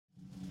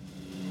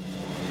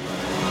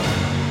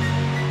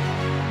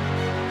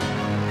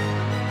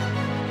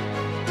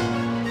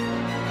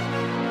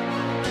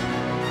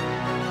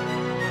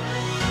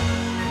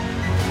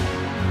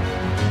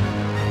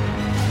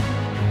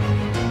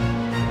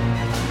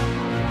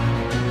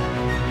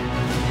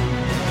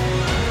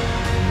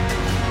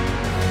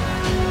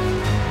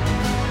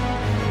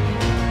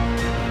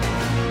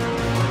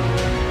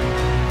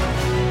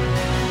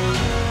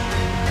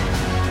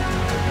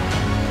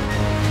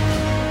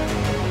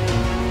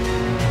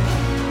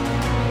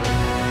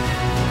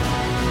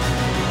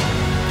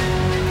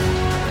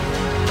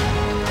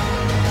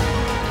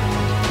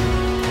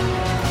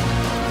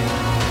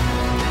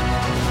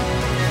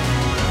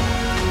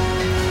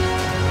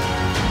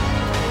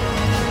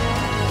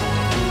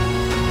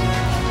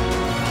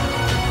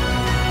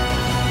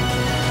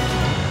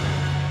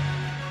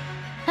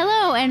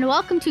and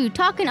welcome to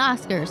Talkin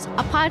Oscars,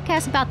 a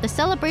podcast about the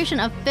celebration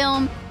of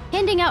film,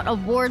 handing out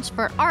awards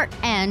for art,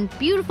 and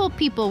beautiful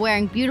people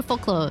wearing beautiful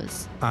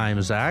clothes.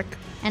 I'm Zach.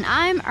 And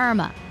I'm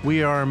Irma.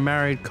 We are a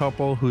married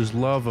couple whose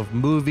love of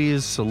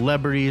movies,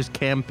 celebrities,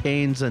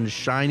 campaigns, and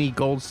shiny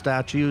gold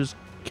statues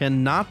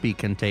cannot be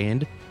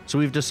contained, so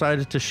we've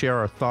decided to share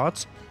our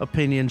thoughts,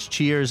 opinions,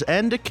 cheers,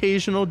 and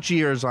occasional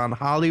jeers on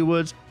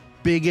Hollywood's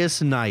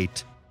biggest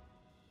night.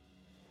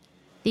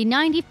 The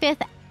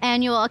 95th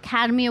Annual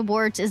Academy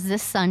Awards is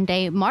this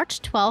Sunday,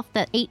 March 12th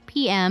at 8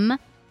 p.m.,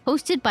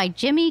 hosted by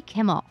Jimmy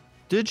Kimmel.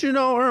 Did you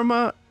know,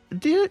 Irma,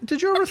 did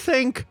you ever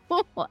think,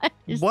 why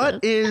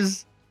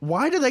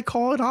do they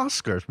call it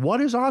Oscars?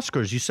 What is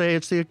Oscars? You say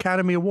it's the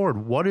Academy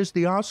Award. What is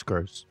the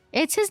Oscars?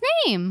 It's his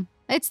name.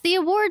 It's the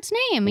award's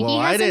name. Well, he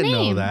has I didn't a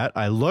name. know that.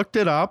 I looked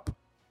it up.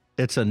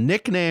 It's a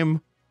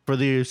nickname for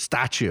the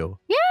statue.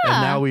 Yeah.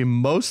 And now we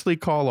mostly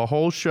call a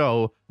whole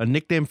show a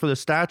nickname for the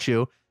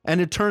statue. And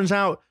it turns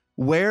out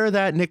where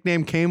that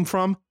nickname came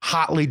from,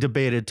 hotly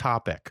debated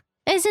topic.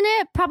 Isn't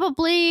it?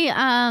 Probably,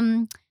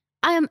 I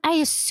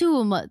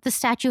assume the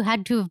statue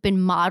had to have been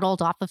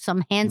modeled off of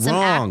some handsome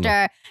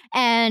actor,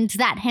 and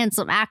that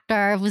handsome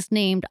actor was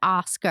named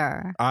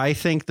Oscar. I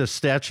think the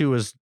statue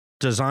was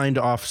designed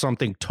off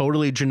something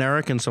totally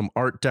generic in some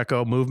Art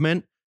Deco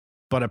movement,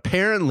 but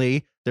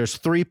apparently there's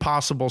three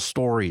possible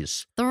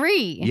stories.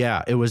 Three?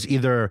 Yeah, it was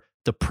either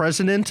the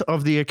president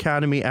of the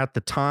Academy at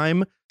the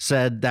time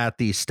said that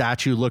the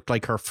statue looked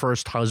like her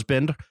first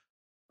husband,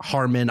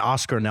 Harmon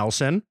Oscar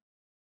Nelson.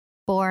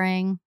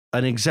 Boring.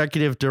 An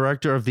executive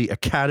director of the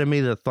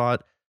Academy that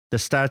thought the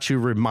statue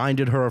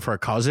reminded her of her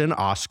cousin,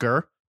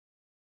 Oscar.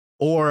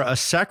 Or a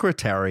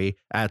secretary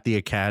at the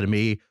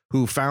Academy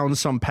who found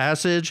some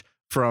passage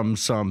from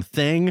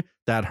something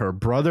that her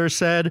brother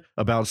said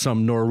about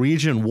some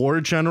Norwegian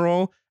war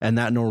general, and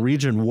that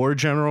Norwegian war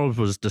general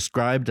was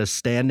described as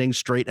standing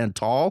straight and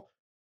tall.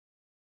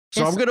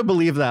 So I'm going to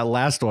believe that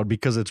last one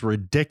because it's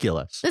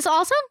ridiculous. This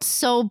all sounds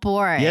so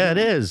boring. Yeah, it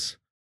is.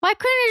 Why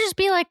couldn't it just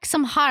be like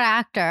some hot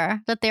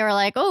actor that they were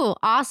like, oh,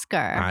 Oscar?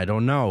 I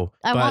don't know.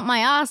 I want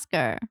my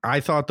Oscar. I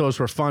thought those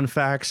were fun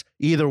facts.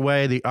 Either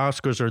way, the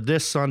Oscars are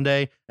this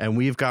Sunday, and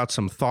we've got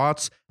some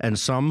thoughts and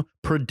some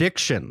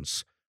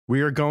predictions.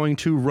 We are going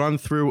to run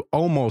through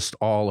almost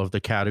all of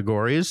the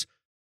categories.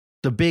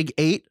 The big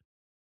 8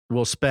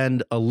 we'll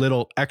spend a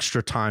little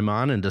extra time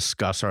on and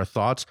discuss our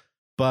thoughts.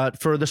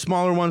 But for the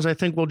smaller ones, I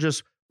think we'll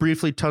just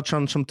briefly touch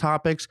on some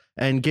topics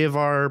and give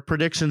our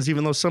predictions,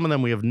 even though some of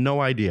them we have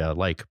no idea,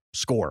 like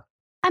score.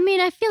 I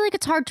mean, I feel like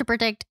it's hard to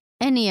predict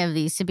any of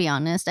these, to be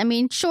honest. I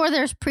mean, sure,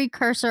 there's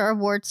precursor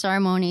award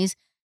ceremonies,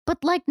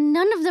 but like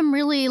none of them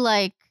really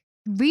like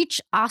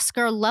reach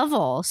Oscar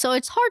level. So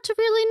it's hard to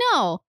really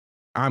know.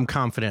 I'm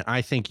confident.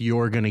 I think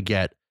you're going to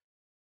get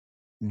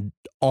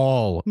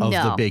all of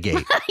the big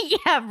 8.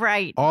 Yeah,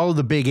 right. All of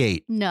the big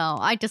 8. No,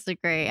 I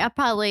disagree. I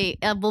probably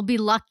will be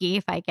lucky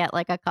if I get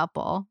like a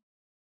couple.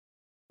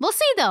 We'll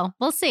see, though.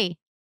 We'll see.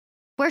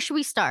 Where should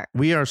we start?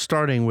 We are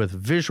starting with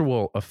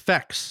visual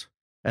effects,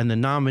 and the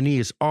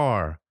nominees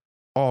are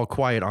All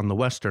Quiet on the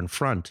Western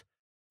Front,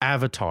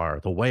 Avatar,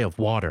 The Way of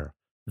Water,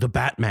 The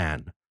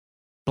Batman,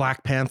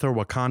 Black Panther,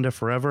 Wakanda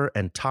Forever,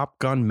 and Top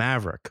Gun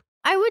Maverick.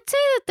 I would say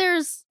that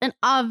there's an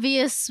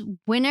obvious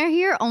winner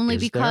here only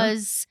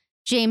because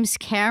James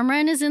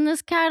Cameron is in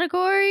this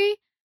category.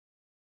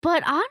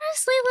 But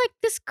honestly, like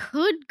this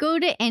could go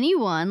to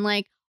anyone.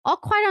 Like All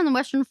Quiet on the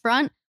Western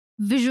Front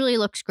visually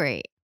looks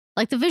great.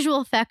 Like the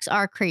visual effects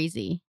are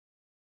crazy.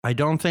 I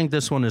don't think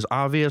this one is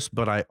obvious,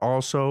 but I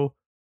also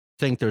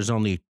think there's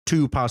only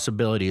 2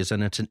 possibilities,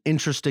 and it's an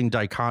interesting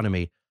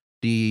dichotomy.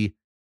 The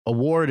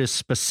award is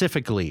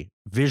specifically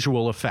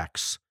visual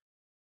effects.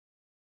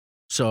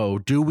 So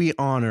do we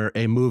honor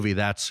a movie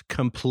that's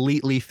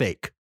completely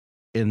fake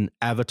in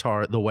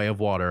Avatar, The Way of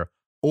Water,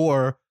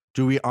 or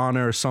do we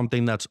honor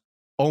something that's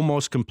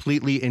almost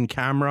completely in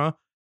camera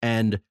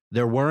and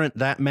there weren't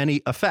that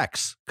many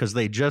effects because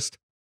they just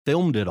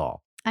filmed it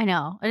all? I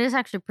know. It is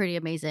actually pretty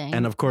amazing.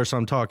 And of course,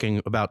 I'm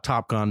talking about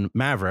Top Gun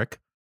Maverick.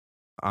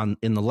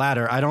 In the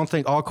latter, I don't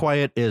think All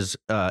Quiet is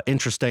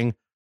interesting,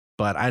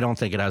 but I don't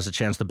think it has a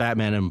chance. The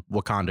Batman and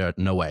Wakanda,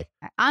 no way.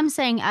 I'm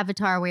saying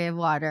Avatar, Way of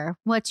Water.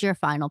 What's your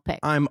final pick?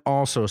 I'm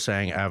also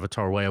saying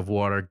Avatar, Way of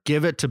Water.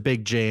 Give it to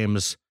Big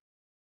James.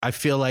 I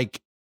feel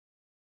like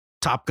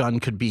Top Gun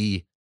could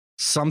be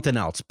something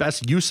else.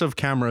 Best use of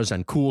cameras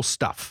and cool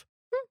stuff.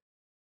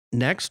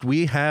 Next,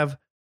 we have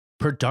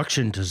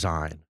production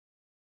design.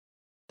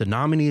 The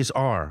nominees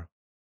are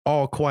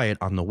All Quiet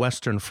on the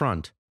Western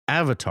Front,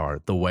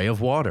 Avatar, The Way of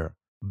Water,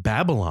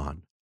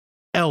 Babylon,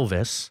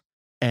 Elvis,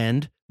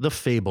 and The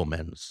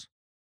Fabelmans.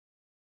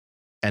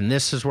 And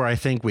this is where I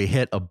think we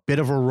hit a bit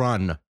of a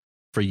run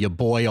for your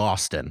boy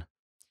Austin.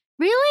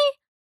 Really?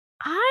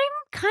 I'm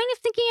kind of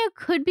thinking it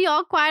could be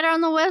All Quiet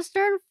on the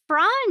Western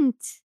Front.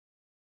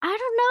 I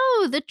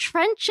don't know. The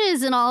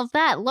trenches and all of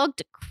that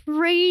looked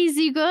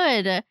crazy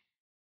good.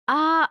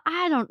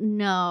 I don't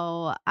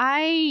know.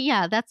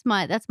 That's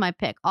my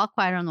pick. All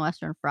Quiet on the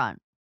Western Front.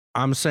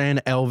 I'm saying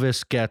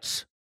Elvis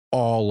gets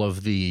all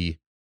of the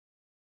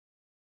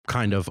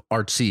kind of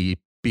artsy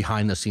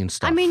behind the scenes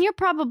stuff. I mean, you're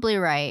probably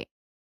right.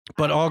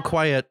 But All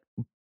Quiet,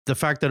 the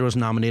fact that it was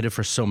nominated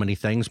for so many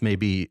things,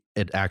 maybe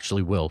it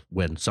actually will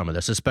win some of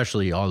this,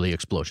 especially all the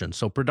explosions.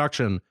 So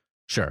production,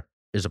 sure,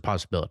 is a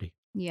possibility.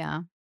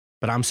 Yeah.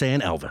 But I'm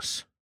saying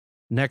Elvis.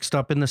 Next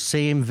up in the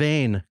same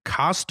vein,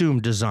 costume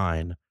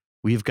design.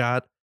 We've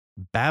got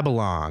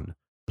Babylon,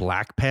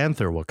 Black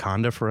Panther,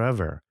 Wakanda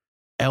Forever,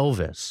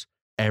 Elvis,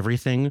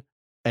 Everything,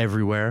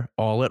 Everywhere,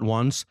 All at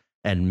Once,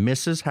 and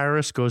Mrs.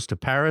 Harris Goes to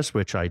Paris,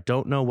 which I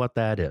don't know what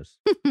that is.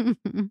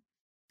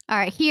 All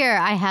right, here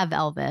I have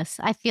Elvis.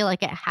 I feel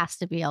like it has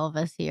to be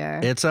Elvis here.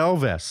 It's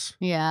Elvis.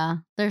 Yeah,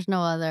 there's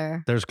no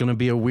other. There's going to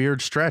be a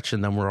weird stretch,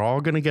 and then we're all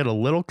going to get a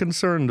little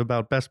concerned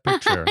about Best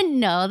Picture.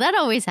 No, that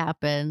always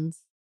happens.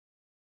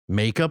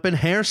 Makeup and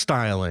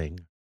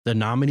hairstyling. The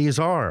nominees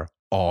are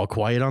All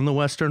Quiet on the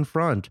Western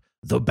Front,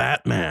 The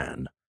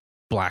Batman,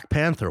 Black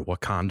Panther,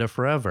 Wakanda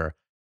Forever,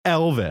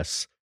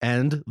 Elvis,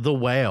 and The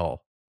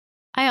Whale.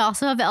 I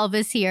also have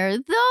Elvis here,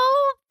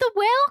 though The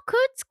Whale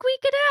could squeak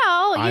it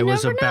out. I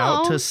was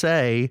about to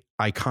say,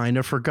 I kind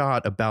of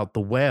forgot about The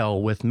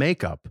Whale with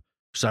makeup.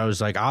 So I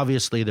was like,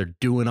 obviously they're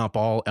doing up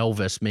all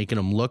Elvis, making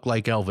him look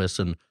like Elvis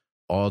and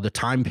all the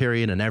time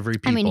period and every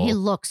people. I mean, he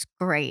looks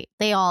great.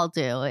 They all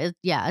do.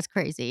 It's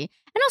crazy.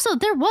 And also,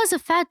 there was a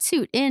fat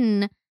suit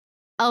in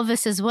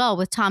Elvis as well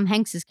with Tom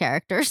Hanks's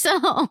character.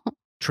 So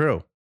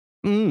true.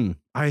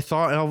 I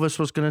thought Elvis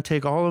was going to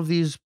take all of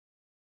these.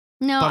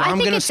 No, but I'm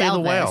going to say The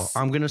Whale.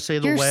 I'm going to say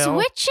The Whale.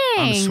 You're switching.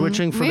 I'm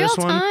switching for Real this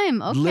one.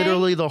 Time. Okay.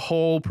 Literally, the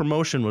whole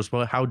promotion was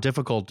about how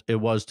difficult it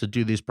was to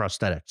do these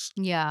prosthetics.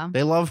 Yeah.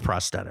 They love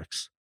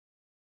prosthetics.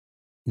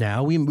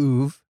 Now we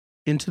move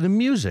into the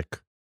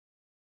music.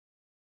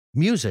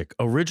 Music,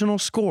 original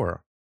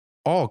score,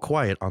 All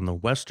Quiet on the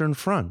Western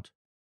Front,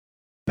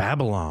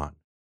 Babylon,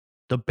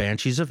 The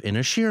Banshees of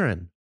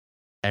Inisherin,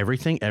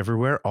 Everything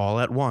Everywhere All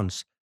at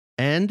Once,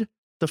 and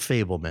The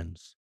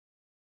Fabelmans.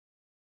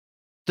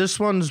 This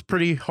one's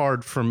pretty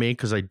hard for me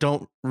because I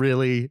don't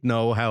really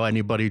know how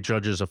anybody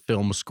judges a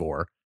film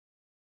score.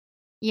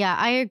 Yeah,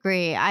 I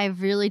agree. I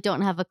really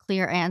don't have a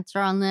clear answer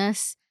on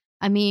this.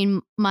 I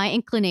mean, my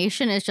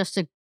inclination is just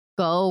to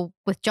go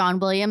with John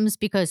Williams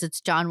because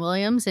it's John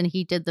Williams and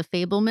he did The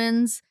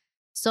Fabelmans.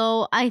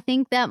 So I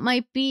think that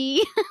might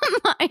be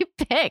my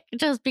pick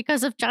just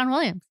because of John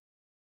Williams.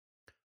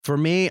 For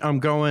me, I'm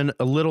going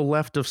a little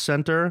left of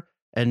center.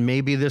 And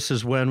maybe this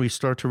is when we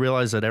start to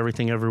realize that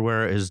Everything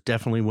Everywhere is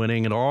definitely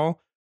winning it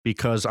all,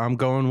 because I'm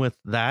going with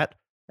that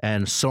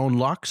and Son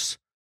Lux,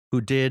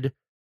 who did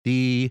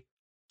the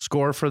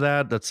score for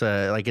that. That's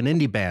like an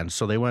indie band.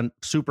 So they went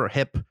super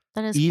hip,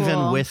 even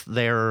cool. with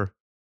their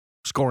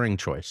scoring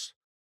choice.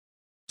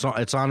 So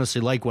it's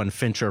honestly like when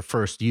Fincher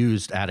first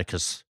used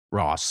Atticus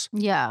Ross.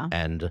 Yeah.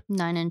 And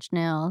 9 Inch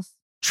Nails.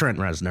 Trent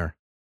Reznor.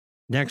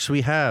 Next,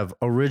 we have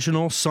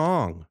Original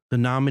Song. The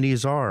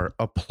nominees are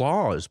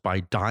Applause by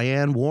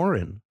Diane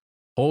Warren,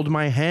 Hold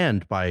My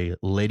Hand by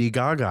Lady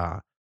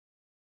Gaga,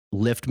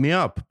 Lift Me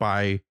Up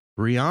by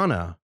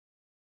Rihanna,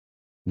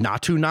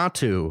 Natu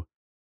Natu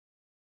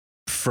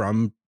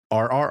from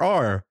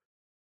RRR,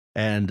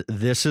 and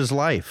This Is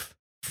Life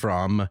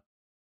from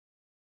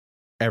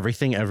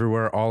Everything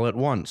Everywhere All at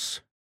Once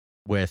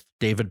with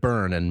David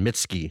Byrne and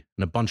Mitski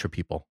and a bunch of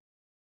people.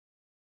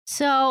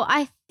 So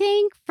I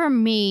think for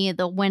me,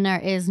 the winner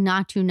is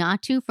Natu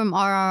Natu from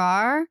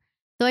RRR.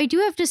 Though I do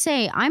have to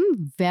say,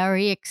 I'm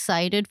very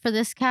excited for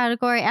this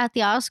category at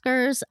the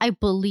Oscars. I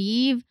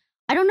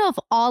don't know if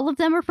all of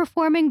them are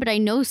performing, but I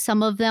know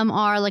some of them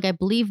are. Like, I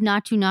believe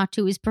Natu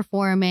Natu is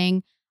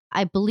performing.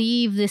 I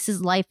believe This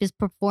Is Life is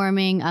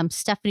performing.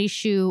 Stephanie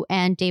Hsu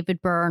and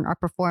David Byrne are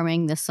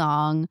performing the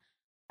song.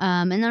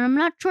 And then I'm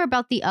not sure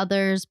about the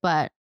others,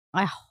 but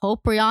I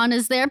hope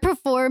Rihanna's there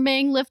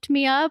performing Lift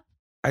Me Up.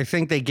 I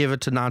think they give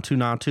it to Natu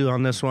Natu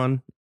on this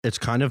one. It's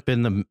kind of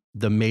been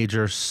the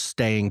major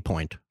staying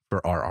point for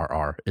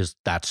RRR is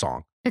that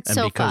song. It's and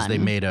so because fun. They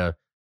made a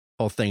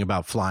whole thing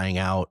about flying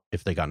out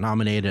if they got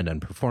nominated and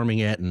performing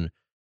it. And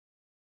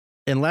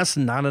unless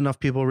not enough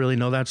people really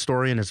know that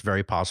story, and it's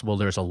very possible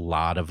there's a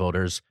lot of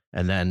voters,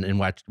 and then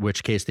in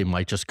which case they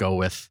might just go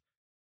with,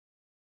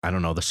 I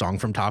don't know, the song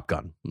from Top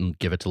Gun and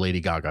give it to Lady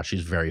Gaga.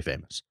 She's very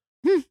famous.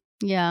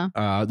 Yeah.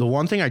 The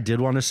one thing I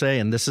did want to say,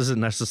 and this isn't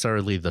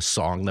necessarily the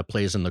song that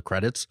plays in the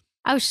credits.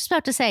 I was just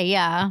about to say,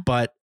 yeah.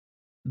 But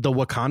the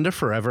Wakanda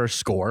Forever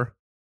score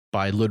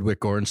by Ludwig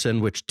Göransson,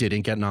 which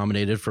didn't get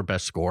nominated for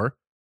Best Score,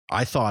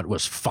 I thought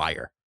was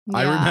fire. Yeah.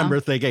 I remember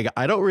thinking,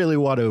 I don't really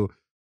want to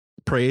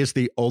praise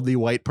the only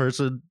white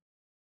person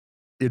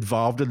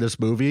involved in this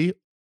movie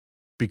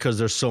because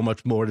there's so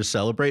much more to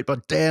celebrate,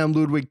 but damn,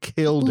 Ludwig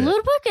killed it.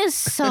 Ludwig is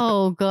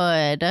so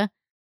good.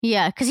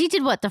 Yeah, because he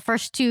did the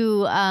first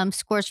two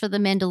scores for The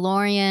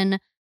Mandalorian.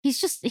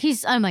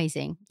 He's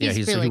amazing. He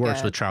really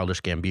works good. with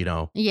Childish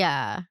Gambino.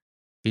 Yeah.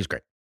 He's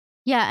great.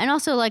 Yeah, and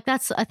also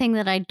that's a thing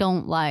that I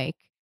don't like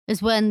is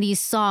when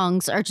these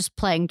songs are just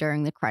playing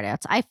during the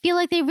credits. I feel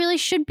like they really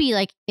should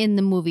be in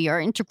the movie or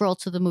integral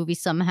to the movie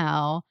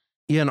somehow.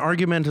 Yeah, an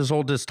argument as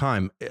old as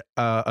time.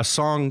 A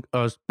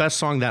best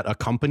song that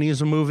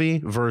accompanies a movie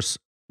versus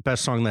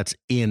best song that's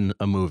in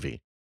a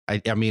movie.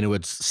 I mean, it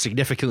would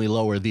significantly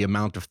lower the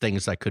amount of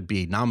things that could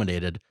be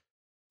nominated.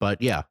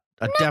 But yeah,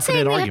 a I'm not definite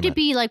saying they argument. have to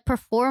be like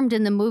performed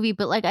in the movie,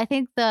 but like I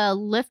think the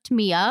 "Lift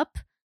Me Up,"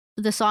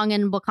 the song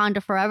in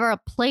Wakanda Forever,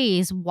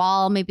 plays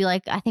while maybe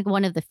like I think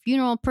one of the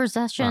funeral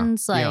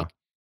processions. Yeah.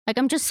 Like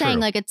I'm just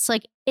saying, True.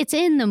 like it's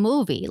in the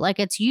movie, like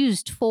it's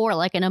used for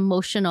like an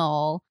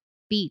emotional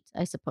beat,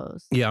 I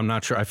suppose. Yeah, I'm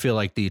not sure. I feel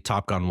like the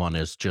Top Gun one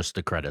is just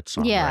the credits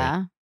song, Yeah.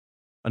 right?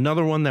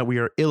 Another one that we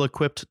are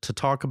ill-equipped to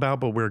talk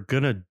about, but we're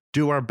going to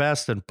do our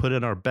best and put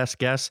in our best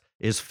guess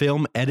is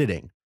film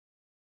editing.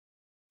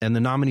 And the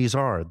nominees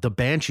are The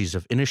Banshees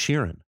of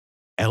Inisherin,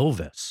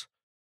 Elvis,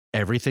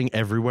 Everything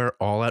Everywhere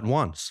All at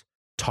Once,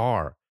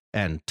 Tar,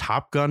 and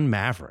Top Gun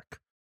Maverick.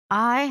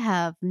 I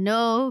have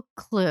no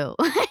clue.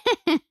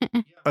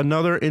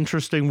 Another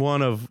interesting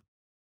one of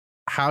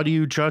how do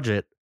you judge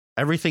it?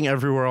 Everything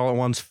Everywhere All at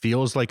Once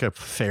feels like a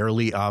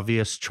fairly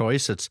obvious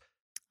choice.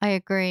 I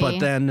agree. But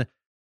then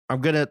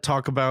I'm going to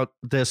talk about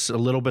this a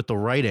little bit, the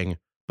writing.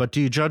 But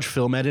do you judge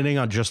film editing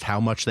on just how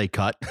much they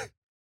cut?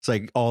 It's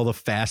like all the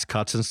fast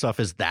cuts and stuff.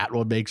 Is that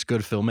what makes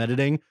good film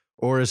editing?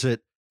 Or is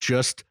it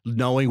just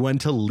knowing when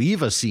to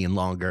leave a scene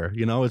longer?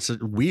 You know, it's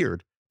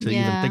weird to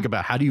even think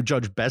about. How do you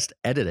judge best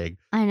editing?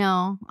 I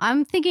know.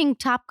 I'm thinking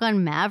Top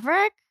Gun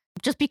Maverick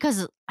just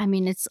because, I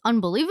mean, it's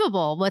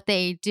unbelievable what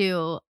they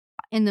do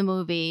in the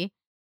movie.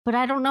 But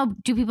I don't know.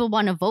 Do people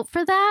want to vote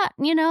for that?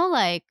 You know,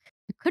 like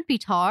it could be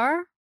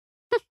Tar.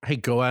 Hey,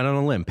 go out on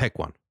a limb. Pick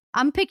one.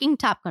 I'm picking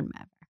Top Gun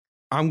Maverick.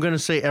 I'm going to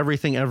say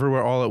Everything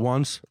Everywhere All at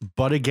Once.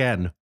 But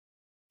again,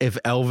 if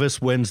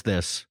Elvis wins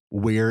this,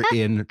 we're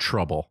in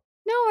trouble.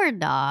 No, we're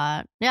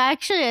not. Yeah,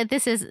 actually,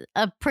 this is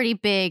a pretty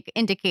big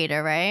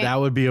indicator, right? That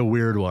would be a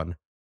weird one.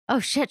 Oh,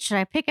 shit. Should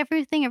I pick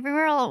Everything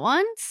Everywhere All at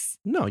Once?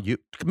 No,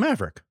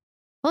 Maverick.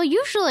 Well,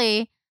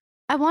 usually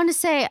I want to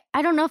say,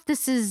 I don't know if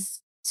this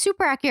is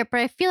super accurate, but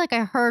I feel like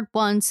I heard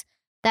once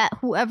that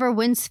whoever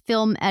wins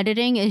film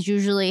editing is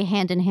usually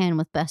hand in hand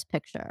with Best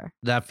Picture.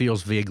 That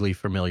feels vaguely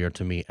familiar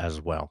to me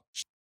as well.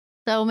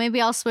 So maybe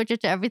I'll switch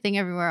it to Everything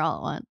Everywhere All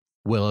at Once.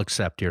 We'll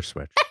accept your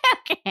switch.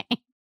 Okay.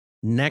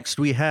 Next,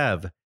 we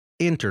have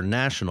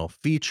International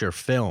Feature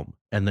Film,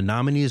 and the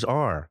nominees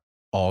are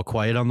All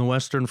Quiet on the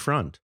Western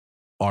Front,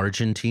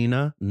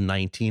 Argentina,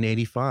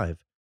 1985,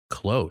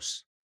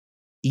 Close,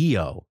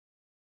 EO,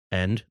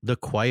 and The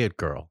Quiet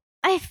Girl.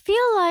 I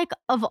feel like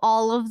of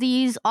all of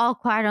these, All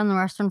Quiet on the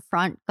Western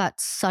Front got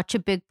such a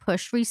big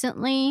push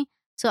recently.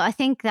 So I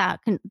think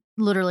that can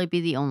literally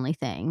be the only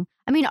thing.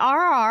 I mean,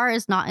 RRR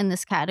is not in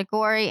this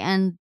category.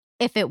 And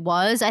if it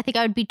was, I think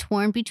I would be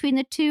torn between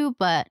the two.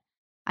 But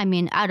I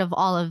mean, out of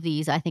all of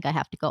these, I think I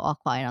have to go All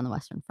Quiet on the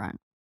Western Front.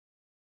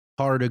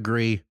 Hard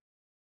agree.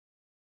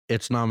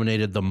 It's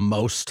nominated the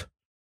most.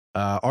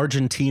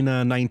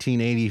 Argentina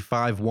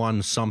 1985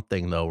 won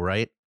something though,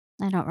 right?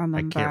 I don't remember.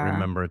 I can't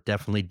remember. It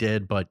definitely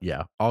did. But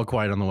yeah, All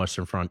Quiet on the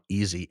Western Front,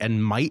 easy.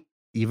 And might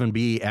even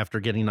be, after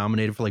getting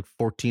nominated for like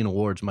 14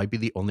 awards, might be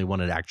the only one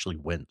it actually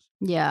wins.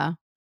 Yeah.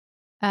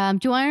 Do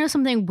you want to know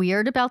something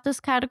weird about this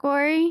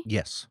category?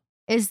 Yes.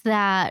 Is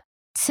that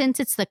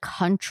since it's the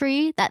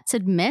country that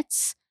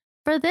submits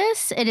for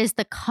this, it is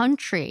the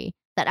country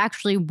that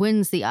actually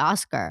wins the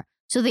Oscar.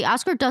 So the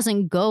Oscar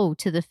doesn't go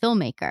to the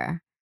filmmaker.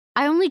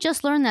 I only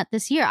just learned that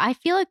this year. I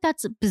feel like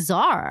that's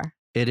bizarre.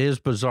 It is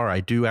bizarre. I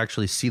do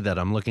actually see that.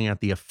 I'm looking at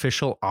the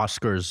official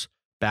Oscars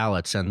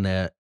ballots, and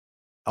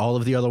all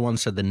of the other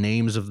ones said the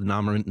names of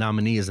the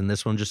nominees, and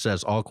this one just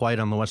says All Quiet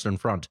on the Western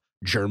Front,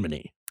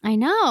 Germany. I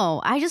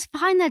know. I just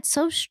find that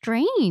so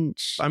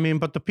strange. I mean,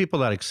 but the people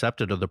that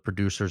accepted are the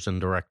producers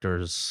and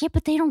directors. Yeah,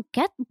 but they don't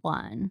get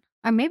one.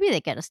 Or maybe they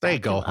get a statue. They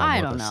go home I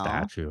with don't a know.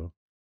 statue.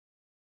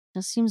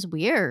 That seems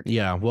weird.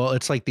 Yeah, well,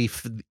 it's like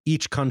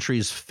each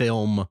country's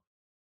film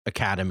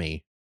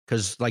academy,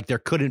 because like there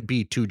couldn't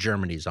be two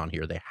Germanys on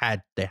here. They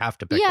have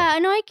to pick Yeah, one. I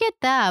know, I get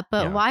that,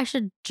 but Yeah. why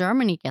should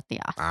Germany get the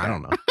Oscar? I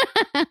don't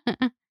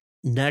know.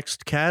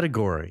 Next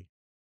category,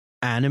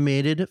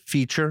 animated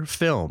feature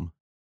film.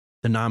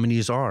 The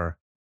nominees are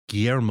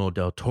Guillermo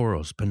del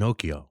Toro's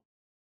Pinocchio,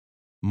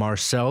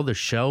 Marcel the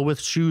Shell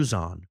with Shoes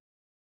On,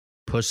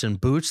 Puss in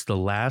Boots: The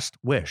Last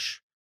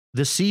Wish,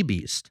 The Sea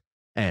Beast,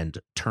 and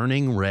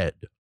Turning Red.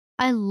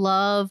 I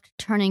loved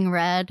Turning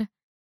Red.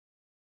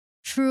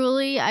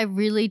 Truly, I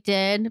really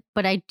did,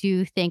 but I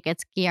do think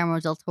it's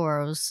Guillermo del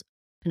Toro's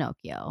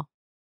Pinocchio.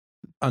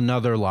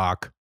 Another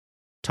lock,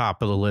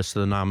 top of the list of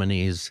the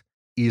nominees,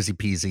 easy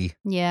peasy.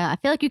 Yeah, I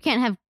feel like you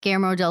can't have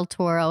Guillermo del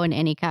Toro in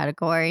any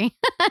category.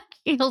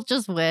 He'll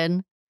just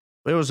win.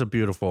 It was a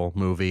beautiful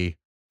movie.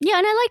 Yeah,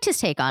 and I liked his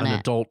take on An it.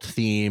 adult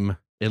theme.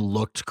 It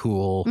looked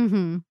cool.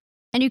 Mm-hmm.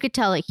 And you could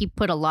tell like he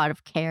put a lot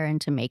of care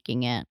into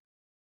making it.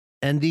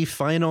 And the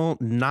final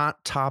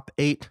not top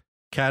 8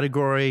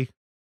 category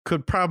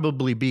could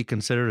probably be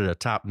considered a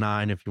top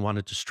 9 if you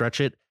wanted to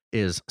stretch it,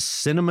 is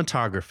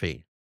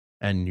cinematography.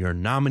 And your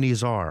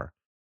nominees are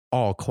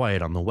All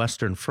Quiet on the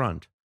Western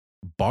Front,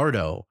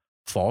 Bardo,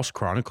 False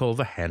Chronicle of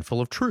a Handful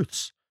of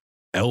Truths,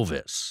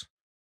 Elvis,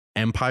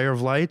 Empire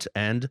of Light,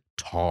 and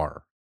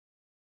Tar.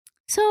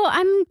 So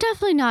I'm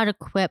definitely not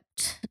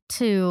equipped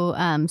to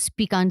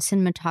speak on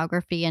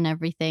cinematography and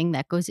everything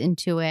that goes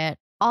into it.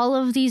 All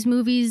of these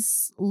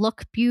movies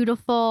look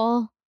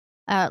beautiful,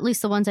 at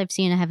least the ones I've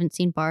seen. I haven't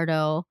seen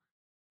Bardo.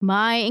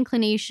 My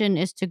inclination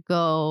is to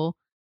go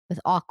with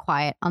All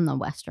Quiet on the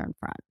Western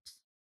Front.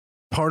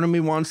 Part of me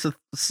wants to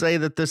say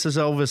that this is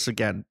Elvis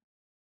again.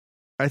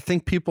 I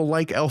think people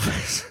like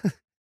Elvis.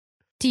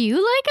 Do you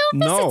like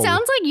Elvis? No. It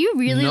sounds like you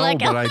really like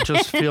Elvis. No, but I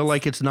just feel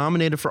like it's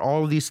nominated for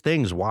all of these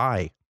things.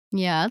 Why?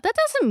 Yeah, that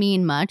doesn't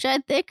mean much.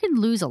 It could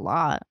lose a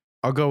lot.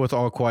 I'll go with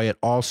All Quiet.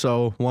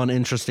 Also, one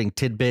interesting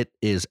tidbit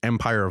is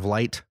Empire of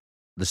Light.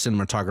 The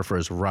cinematographer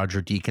is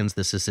Roger Deakins.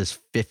 This is his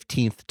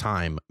 15th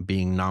time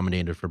being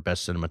nominated for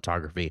Best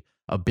Cinematography.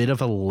 A bit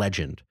of a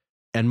legend.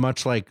 And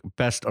much like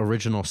Best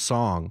Original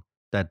Song,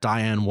 that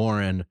Diane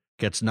Warren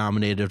gets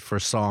nominated for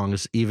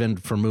songs, even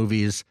for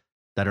movies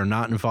that are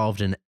not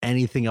involved in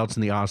anything else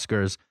in the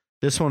Oscars.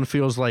 This one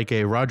feels like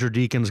a Roger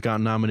Deakins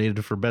got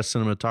nominated for Best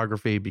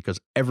Cinematography because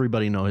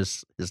everybody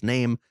knows his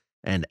name,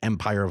 and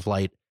Empire of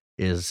Light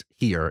is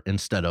here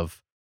instead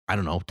of, I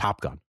don't know,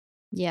 Top Gun.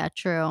 Yeah,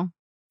 true.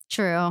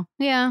 True.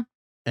 Yeah.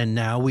 And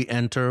now we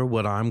enter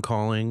what I'm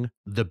calling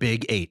the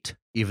Big Eight,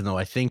 even though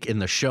I think in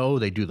the show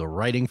they do the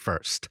writing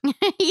first.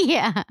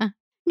 Yeah.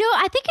 No,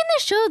 I think in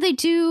the show they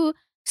do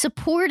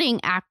supporting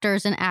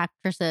actors and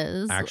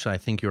actresses. Actually, I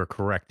think you're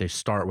correct. They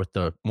start with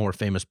the more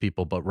famous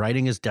people, but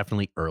writing is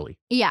definitely early.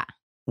 Yeah.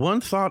 One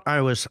thought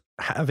I was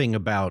having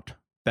about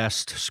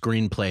best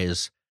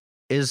screenplays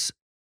is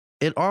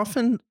it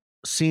often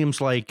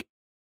seems like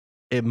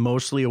it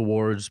mostly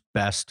awards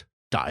best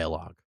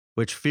dialogue,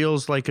 which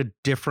feels like a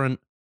different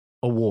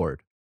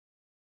award.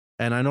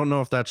 And I don't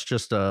know if that's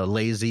just a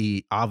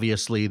lazy,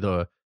 obviously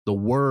the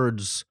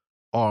words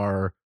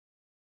are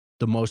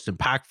the most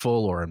impactful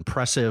or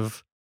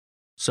impressive.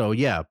 So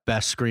yeah,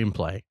 best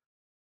screenplay.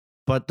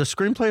 But the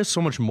screenplay is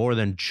so much more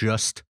than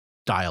just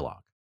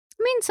dialogue.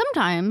 I mean,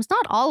 sometimes,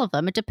 not all of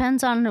them. It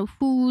depends on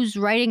who's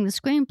writing the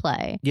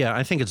screenplay. Yeah,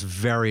 I think it's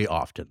very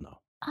often, though.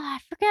 I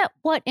forget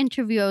what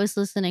interview I was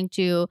listening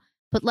to,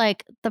 but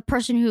like the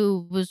person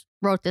who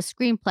wrote the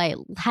screenplay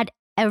had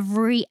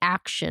every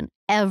action,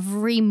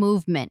 every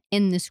movement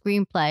in the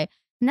screenplay.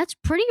 And that's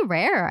pretty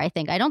rare, I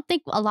think. I don't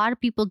think a lot of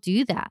people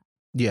do that.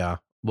 Yeah.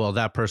 Well,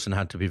 that person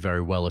had to be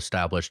very well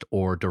established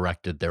or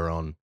directed their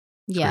own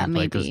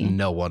screenplay because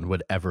no one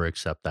would ever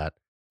accept that.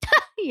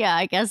 Yeah,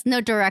 I guess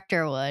no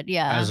director would.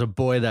 Yeah. As a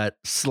boy that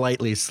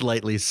slightly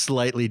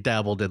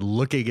dabbled in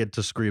looking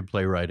into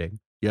screenplay writing,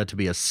 you had to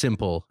be as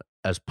simple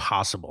as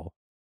possible.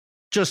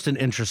 Just an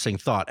interesting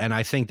thought. And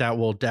I think that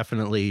will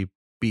definitely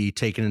be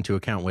taken into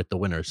account with the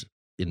winners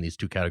in these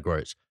two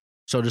categories.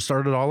 So to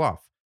start it all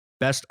off,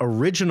 best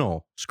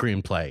original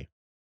screenplay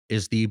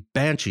is The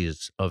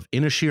Banshees of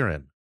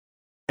Inisherin,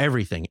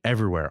 Everything,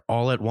 Everywhere,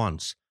 All at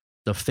Once,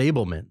 The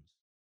Fabelmans,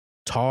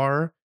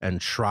 Tar, and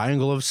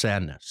Triangle of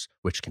Sadness,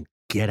 which can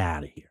get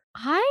out of here.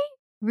 I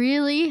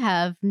really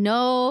have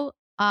no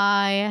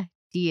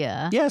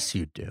idea. Yes,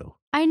 you do.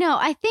 I know.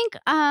 I think,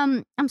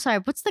 I'm sorry,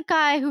 what's the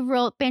guy who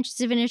wrote Banshees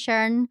of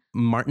Inisherin?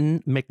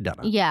 Martin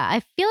McDonagh. Yeah,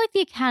 I feel like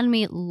the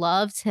Academy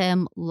loves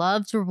him,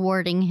 loves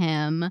rewarding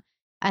him.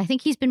 I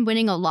think he's been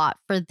winning a lot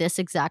for this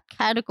exact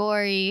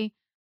category.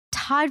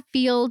 Todd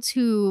Fields,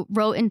 who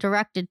wrote and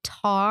directed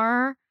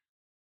Tar,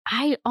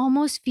 I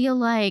almost feel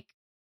like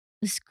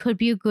this could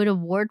be a good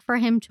award for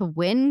him to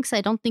win because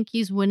I don't think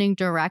he's winning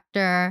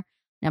director.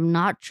 I'm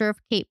not sure if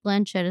Cate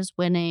Blanchett is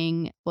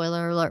winning.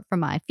 Spoiler alert for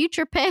my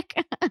future pick.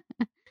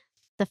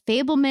 The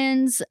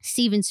Fabelmans,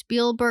 Steven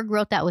Spielberg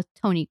wrote that with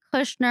Tony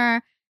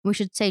Kushner. We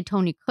should say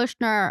Tony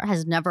Kushner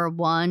has never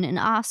won an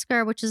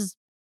Oscar, which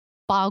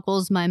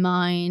boggles my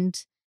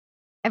mind.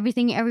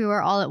 Everything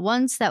Everywhere All at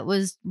Once, that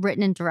was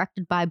written and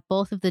directed by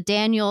both of the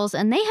Daniels,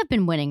 and they have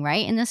been winning,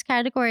 right, in this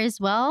category as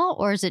well?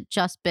 Or has it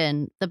just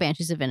been The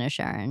Banshees of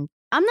Inisherin?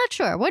 I'm not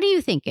sure. What are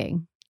you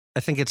thinking? I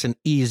think it's an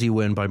easy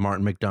win by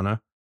Martin McDonagh,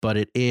 but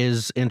it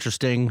is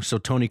interesting. So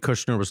Tony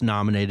Kushner was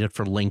nominated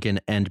for Lincoln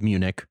and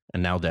Munich,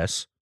 and now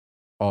this,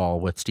 all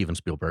with Steven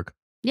Spielberg.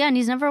 Yeah, and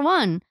he's never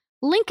won.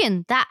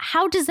 Lincoln,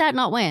 how does that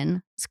not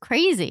win? It's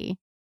crazy.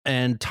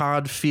 And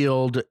Todd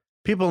Field,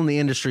 people in the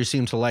industry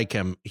seem to like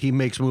him. He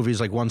makes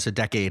movies like once a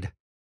decade.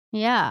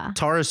 Yeah.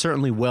 Tar is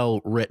certainly well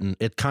written.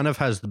 It kind of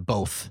has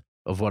both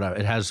of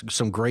it has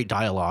some great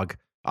dialogue.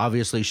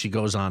 Obviously, she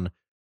goes on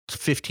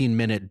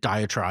 15-minute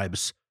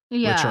diatribes,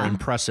 which are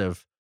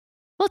impressive.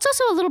 Well, it's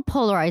also a little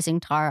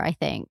polarizing, Tar, I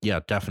think. Yeah,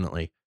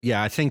 definitely.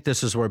 Yeah, I think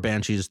this is where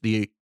Banshees,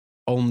 the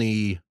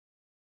only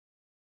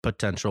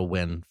potential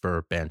win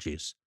for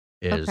Banshees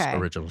is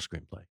original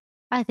screenplay.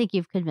 I think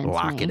you've convinced me.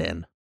 Lock it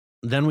in.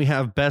 Then we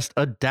have Best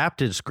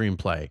Adapted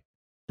Screenplay.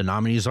 The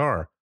nominees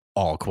are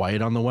All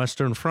Quiet on the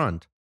Western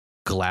Front,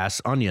 Glass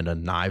Onion, A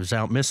Knives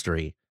Out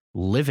Mystery,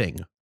 Living,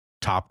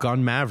 Top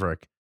Gun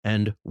Maverick,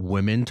 and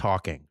Women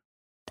Talking.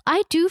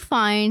 I do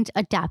find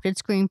adapted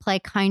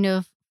screenplay kind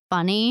of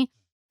funny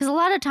because a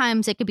lot of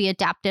times it could be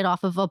adapted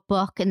off of a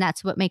book and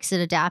that's what makes it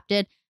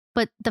adapted.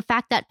 But the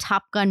fact that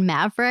Top Gun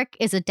Maverick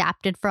is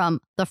adapted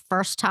from the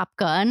first Top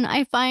Gun,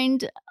 I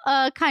find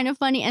kind of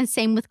funny. And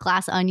same with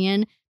Glass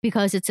Onion,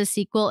 because it's a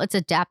sequel. It's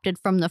adapted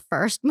from the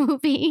first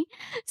movie.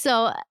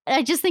 So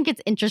I just think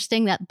it's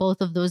interesting that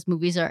both of those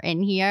movies are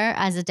in here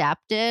as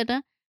adapted.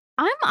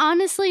 I'm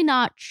honestly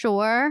not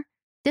sure.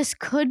 This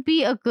could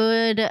be a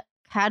good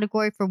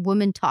category for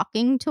women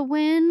talking to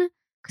win,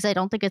 because I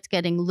don't think it's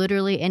getting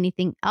literally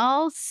anything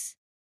else.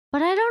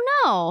 But I don't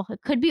know.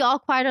 It could be All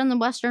Quiet on the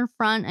Western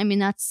Front. I mean,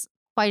 that's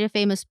quite a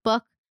famous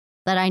book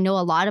that I know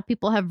a lot of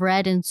people have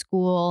read in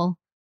school.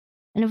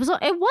 And it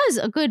was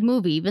a good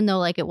movie, even though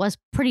like it was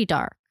pretty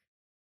dark.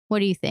 What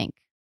do you think?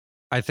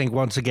 I think,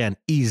 once again,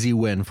 easy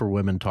win for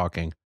women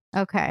talking.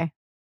 Okay.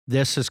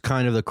 This is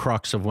kind of the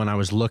crux of when I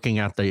was looking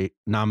at the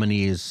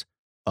nominees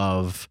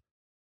of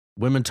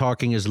women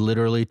talking is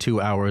literally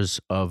 2 hours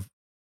of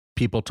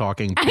people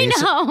talking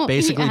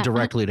basically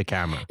directly to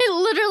camera. It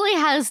literally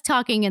has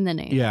talking in the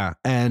name. Yeah.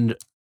 And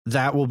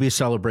that will be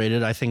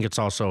celebrated. I think it's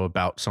also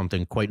about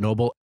something quite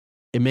noble.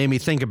 It made me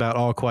think about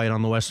All Quiet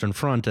on the Western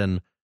Front.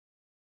 And,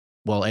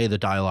 well, the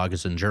dialogue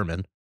is in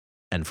German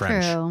and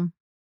French. True.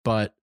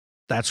 But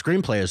that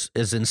screenplay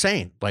is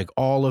insane. Like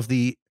all of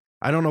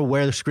I don't know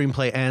where the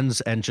screenplay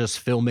ends and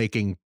just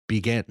filmmaking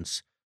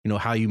begins. You know,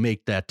 how you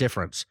make that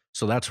difference.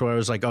 So that's where I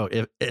was like, oh,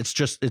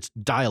 it's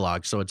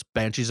dialogue. So it's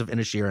Banshees of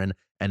Inisherin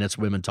and it's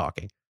women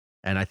talking.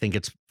 And I think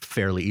it's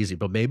fairly easy,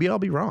 but maybe I'll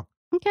be wrong.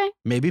 Okay.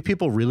 Maybe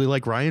people really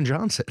like Rian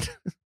Johnson.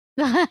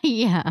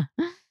 Yeah.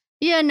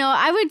 Yeah, no,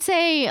 I would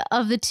say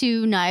of the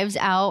two Knives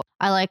Out,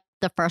 I like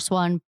the first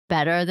one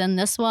better than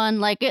this one.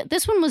 Like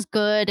this one was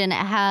good, and it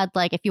had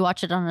like, if you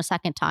watch it on a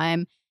second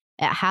time,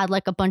 it had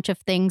like a bunch of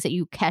things that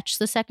you catch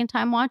the second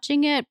time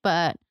watching it.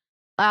 But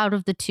out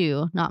of the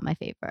two, not my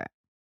favorite.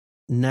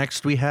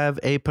 Next, we have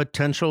a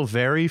potential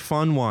very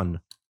fun one.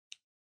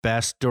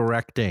 Best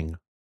Directing.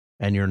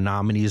 And your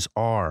nominees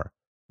are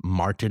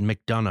Martin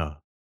McDonagh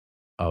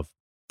of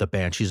The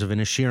Banshees of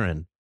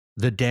Inisherin,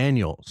 The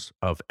Daniels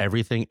of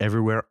Everything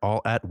Everywhere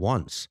All at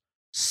Once,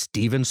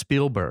 Steven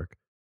Spielberg,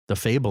 The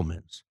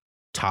Fabelmans,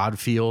 Todd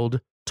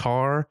Field,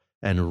 Tar,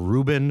 and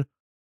Ruben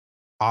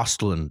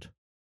Östlund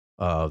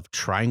of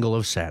Triangle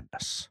of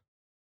Sadness.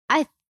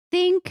 I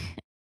think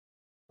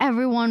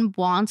everyone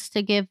wants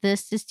to give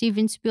this to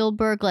Steven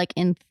Spielberg, like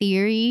in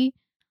theory.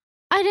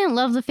 I didn't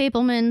love The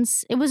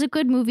Fabelmans. It was a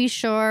good movie,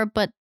 sure,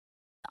 but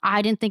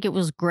I didn't think it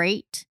was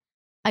great.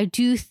 I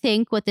do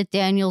think what the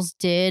Daniels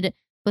did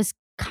was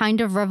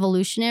kind of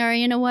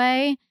revolutionary in a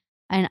way,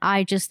 and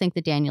I just think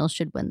the Daniels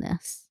should win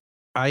this.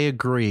 I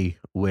agree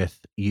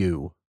with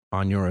you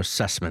on your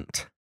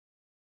assessment.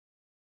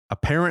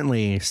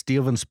 Apparently,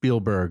 Steven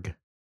Spielberg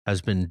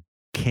has been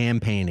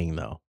campaigning,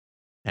 though,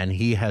 and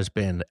he has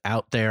been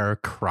out there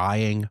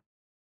crying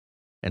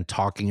and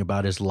talking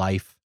about his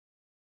life.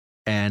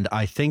 And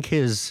I think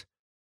his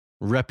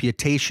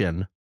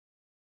reputation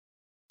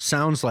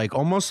sounds like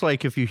almost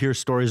like if you hear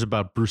stories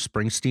about Bruce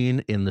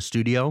Springsteen in the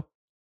studio,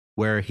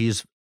 where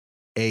he's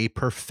a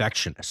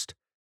perfectionist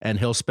and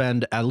he'll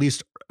spend, at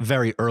least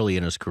very early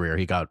in his career,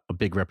 he got a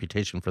big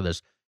reputation for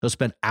this. He'll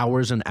spend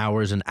hours and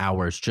hours and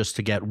hours just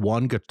to get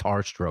one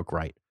guitar stroke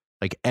right.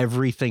 Like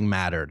everything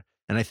mattered.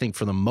 And I think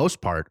for the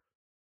most part,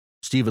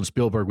 Steven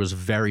Spielberg was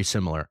very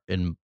similar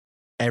in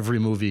every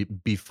movie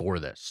before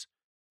this.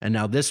 And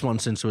now this one,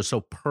 since it was so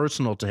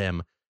personal to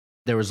him,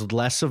 there was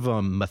less of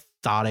a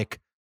methodic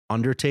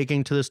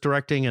undertaking to this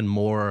directing and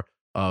more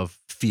of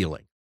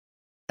feeling.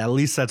 At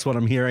least that's what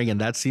I'm hearing,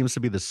 and that seems to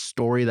be the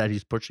story that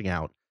he's pushing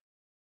out.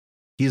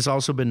 He's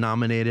also been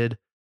nominated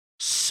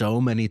so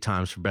many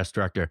times for Best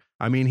Director.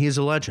 I mean, he's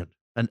a legend,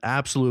 an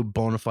absolute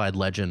bona fide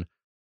legend,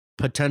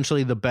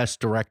 potentially the best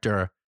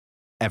director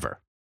ever.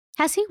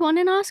 Has he won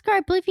an Oscar? I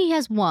believe he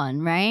has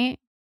won, right?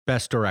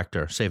 Best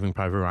Director, Saving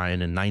Private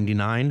Ryan in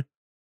 99.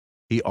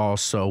 He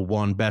also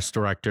won Best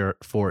Director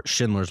for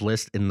Schindler's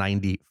List in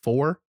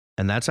 94.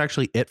 And that's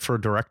actually it for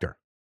director.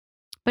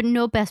 But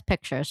no Best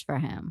Pictures for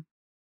him.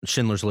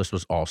 Schindler's List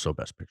was also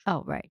Best Picture.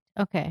 Oh, right.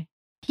 Okay.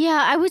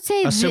 Yeah, I would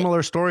say... A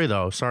similar story,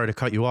 though. Sorry to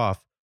cut you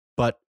off.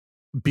 But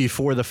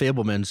before The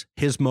Fabelmans,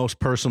 his most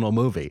personal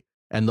movie,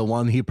 and the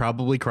one he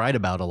probably cried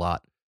about a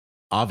lot,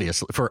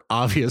 obviously, for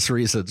obvious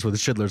reasons with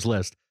Schindler's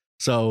List.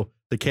 So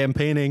the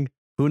campaigning,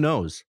 who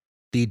knows?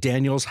 The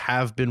Daniels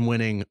have been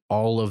winning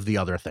all of the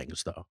other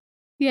things, though.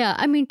 Yeah,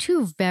 I mean,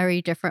 two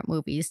very different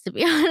movies, to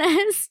be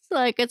honest.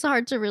 Like, it's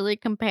hard to really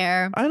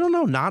compare. I don't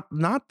know,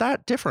 not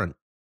that different.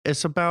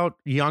 It's about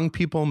young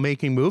people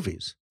making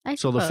movies.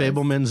 So The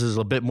Fabelmans is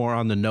a bit more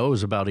on the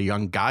nose about a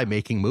young guy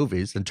making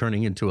movies and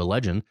turning into a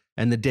legend.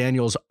 And the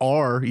Daniels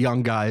are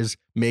young guys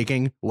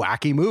making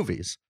wacky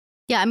movies.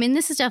 Yeah, I mean,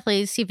 this is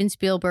definitely Steven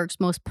Spielberg's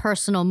most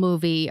personal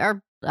movie.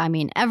 Or, I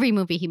mean, every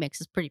movie he makes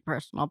is pretty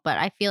personal. But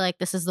I feel like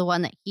this is the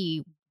one that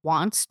he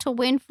wants to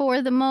win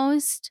for the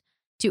most.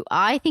 Do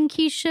I think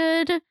he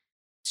should?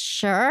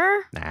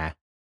 Sure. Nah.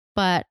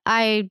 But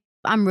I'm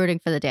rooting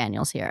for the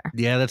Daniels here.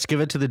 Yeah, let's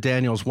give it to the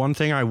Daniels. One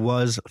thing I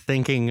was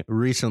thinking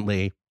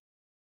recently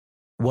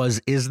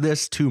was, is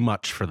this too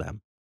much for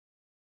them?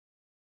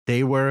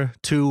 They were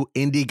two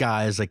indie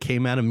guys that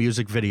came out of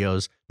music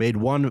videos, made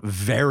one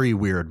very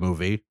weird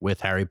movie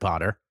with Harry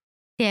Potter.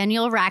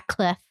 Daniel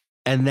Radcliffe.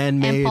 And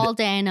then and Paul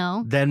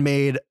Dano. Then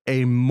made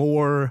a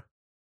more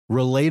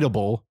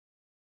relatable,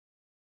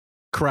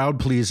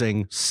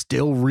 crowd-pleasing,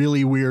 still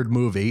really weird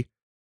movie.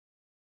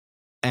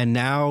 And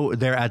now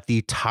they're at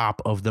the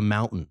top of the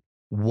mountain.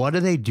 What do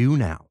they do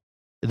now?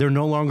 They're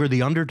no longer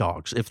the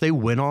underdogs. If they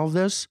win all of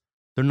this,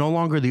 they're no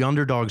longer the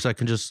underdogs that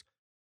can just,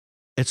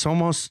 it's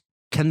almost,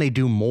 can they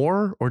do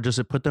more or does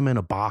it put them in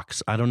a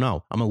box? I don't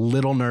know. I'm a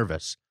little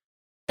nervous.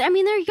 I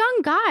mean, they're young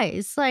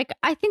guys. Like,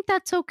 I think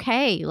that's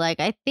okay. Like,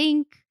 I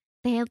think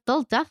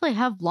they'll definitely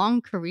have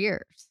long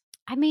careers.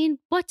 I mean,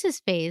 what's his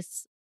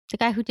face? The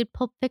guy who did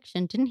Pulp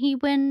Fiction. Didn't he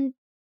win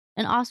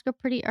an Oscar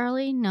pretty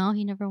early? No,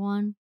 he never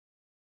won.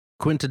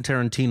 Quentin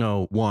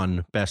Tarantino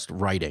won Best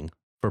Writing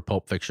for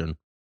Pulp Fiction.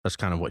 That's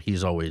kind of what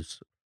he's always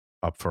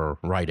up for,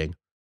 writing.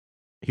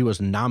 He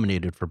was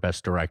nominated for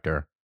Best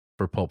Director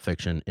for Pulp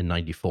Fiction in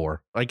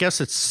 94. I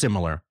guess it's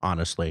similar,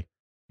 honestly.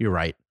 You're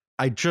right.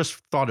 I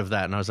just thought of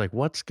that and I was like,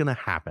 what's going to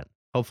happen?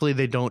 Hopefully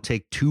they don't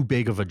take too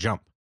big of a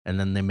jump and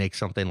then they make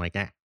something like,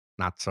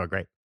 not so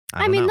great.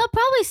 I mean, they'll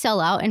probably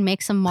sell out and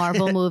make some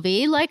Marvel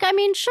movie. Like, I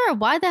mean, sure,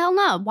 why the hell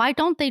not? Why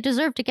don't they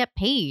deserve to get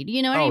paid?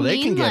 You know what I mean? Oh,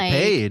 they can get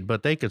paid,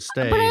 but they could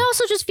stay. But I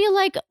also just feel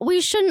like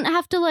we shouldn't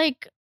have to,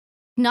 like,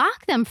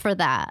 knock them for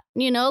that.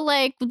 You know,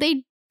 like,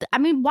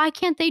 why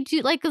can't they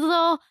do, like,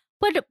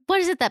 what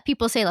is it that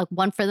people say, like,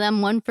 one for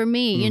them, one for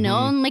me, you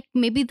know? And, like,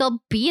 maybe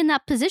they'll be in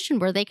that position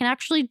where they can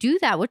actually do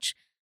that, which,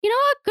 you know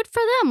what, good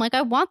for them. Like,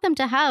 I want them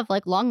to have,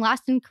 like,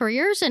 long-lasting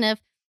careers, and if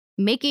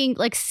making,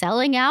 like,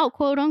 selling out,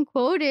 quote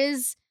unquote,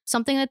 is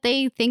something that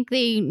they think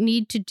they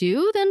need to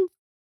do, then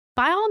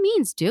by all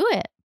means do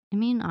it. I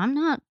mean, I'm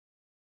not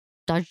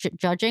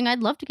judging.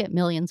 I'd love to get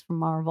millions from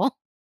Marvel.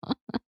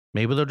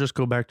 Maybe they'll just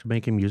go back to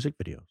making music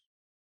videos.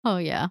 Oh,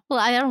 yeah. Well,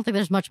 I don't think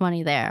there's much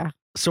money there.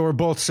 So we're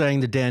both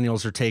saying the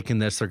Daniels are taking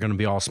this. They're going to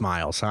be all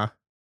smiles, huh?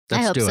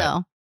 I hope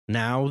so.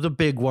 Now the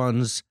big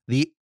ones,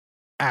 the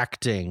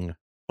acting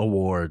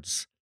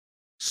awards,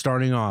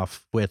 starting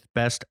off with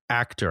Best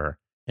Actor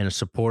in a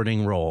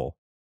Supporting Role.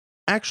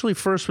 Actually,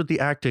 first with the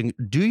acting,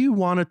 do you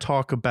want to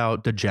talk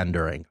about the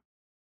gendering?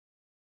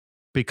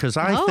 Because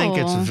I think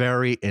it's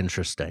very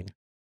interesting.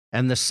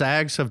 And the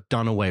SAGs have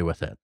done away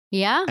with it.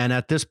 Yeah. And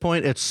at this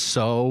point,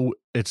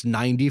 it's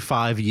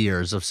 95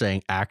 years of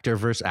saying actor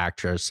versus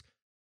actress.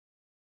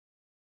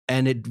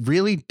 And it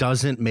really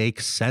doesn't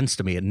make sense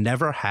to me. It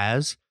never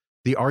has.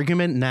 The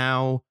argument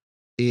now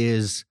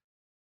is,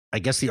 I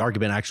guess the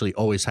argument actually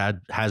always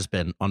has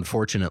been,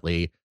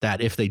 unfortunately,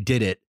 that if they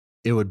did it,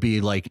 it would be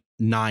like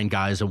 9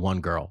 guys and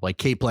 1 girl, like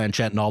Cate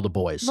Blanchett and all the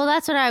boys. Well,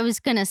 that's what I was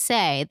going to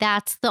say.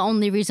 That's the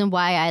only reason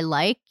why I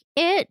like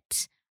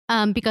it,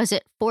 because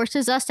it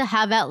forces us to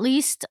have at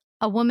least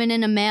a woman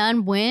and a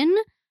man win.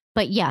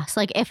 But yes,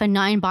 like if a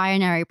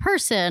non-binary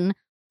person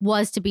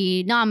was to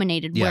be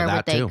nominated, where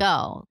would they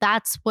go?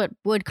 That's what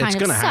would kind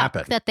of suck,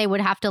 happen. That they would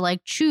have to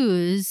like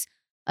choose.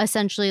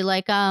 Essentially,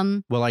 like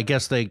well, I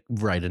guess a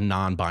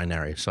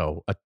non-binary,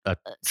 so a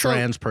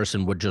trans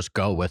person would just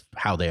go with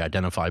how they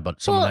identify,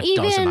 but someone that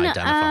doesn't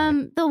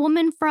identify. The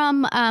woman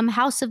from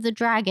House of the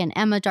Dragon,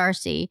 Emma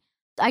Darcy,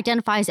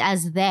 identifies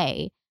as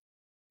they.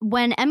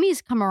 When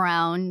Emmys come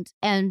around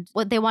and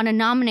what they want to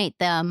nominate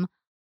them,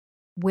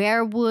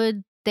 where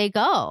would they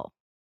go?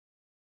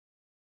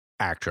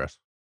 Actress.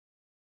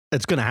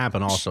 It's going to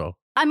happen. Also,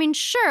 I mean,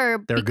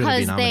 sure, they're going to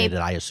be nominated.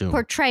 I assume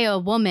portray a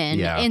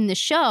woman in the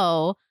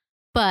show.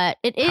 But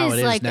it is how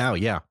it like is now,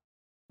 yeah.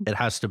 It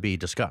has to be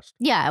discussed.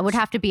 Yeah, it would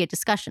have to be a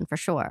discussion for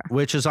sure.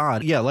 Which is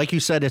odd. Yeah, like you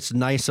said, it's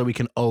nice that we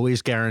can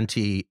always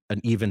guarantee an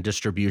even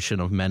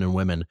distribution of men and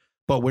women.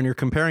 But when you're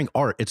comparing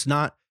art, it's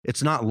not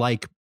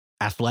like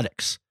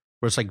athletics,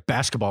 where it's like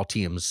basketball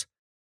teams.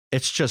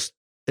 It's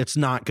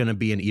not going to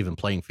be an even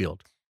playing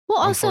field. Well,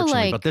 also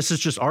but this is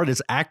just art.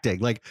 It's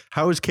acting. Like,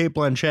 how is Cate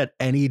Blanchett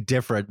any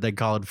different than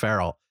Colin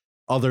Farrell,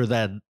 other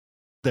than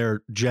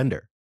their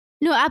gender?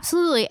 No,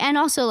 absolutely. And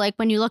also, like,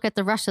 when you look at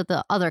the rest of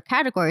the other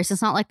categories,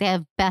 it's not like they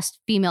have best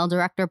female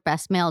director,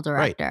 best male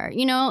director, right.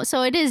 You know?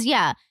 So it is,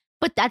 yeah.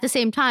 But at the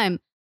same time,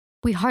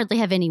 we hardly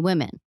have any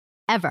women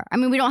ever. I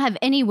mean, we don't have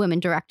any women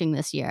directing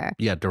this year.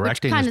 Yeah,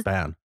 directing is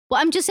bad. Well,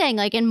 I'm just saying,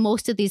 like, in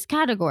most of these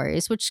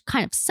categories, which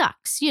kind of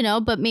sucks, you know?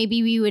 But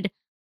maybe we would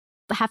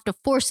have to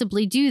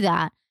forcibly do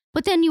that.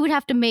 But then you would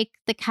have to make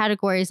the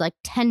categories like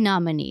 10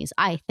 nominees,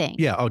 I think.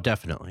 Yeah, oh,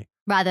 definitely.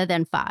 Rather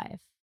than 5.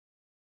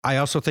 I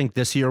also think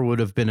this year would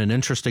have been an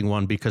interesting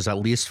one because at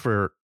least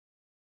for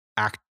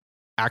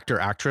actor,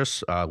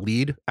 actress,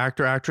 lead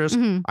actor, actress,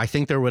 I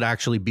think there would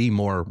actually be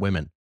more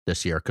women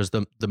this year because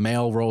the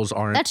male roles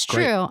aren't. That's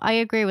great. True. I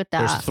agree with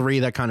that. There's 3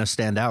 that kind of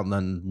stand out, and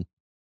then,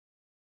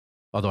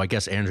 although I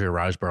guess Andrea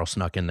Riseborough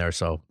snuck in there,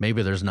 so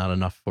maybe there's not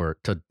enough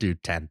to do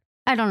 10.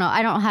 I don't know.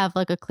 I don't have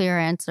like a clear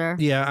answer.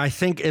 Yeah, I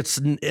think it's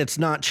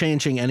not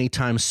changing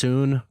anytime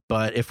soon.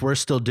 But if we're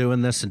still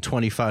doing this in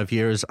 25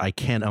 years, I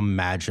can't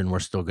imagine we're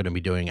still going to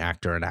be doing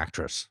actor and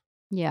actress.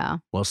 Yeah.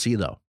 We'll see,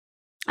 though.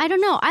 I don't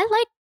know. I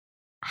like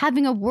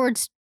having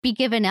awards be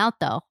given out,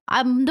 though.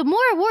 The more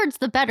awards,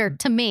 the better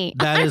to me.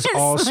 That honestly. is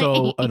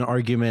also an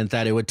argument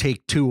that it would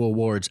take 2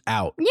 awards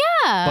out.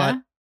 Yeah.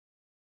 But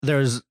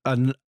there's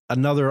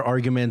another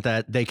argument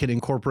that they can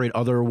incorporate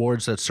other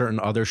awards that certain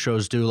other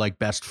shows do, like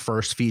Best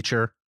First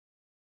Feature.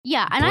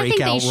 Yeah, and I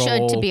think they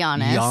should, to be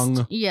honest.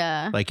 Young.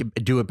 Yeah. Like,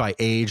 do it by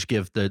age,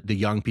 give the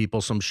young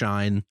people some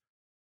shine,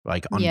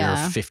 like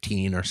under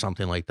 15 or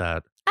something like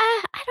that.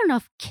 I don't know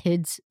if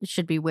kids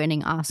should be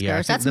winning Oscars.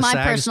 Yeah, that's my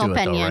personal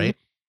opinion. Though, right?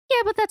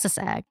 Yeah, but that's a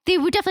SAG. They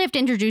would definitely have to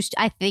introduce,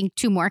 I think,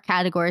 2 more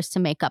categories to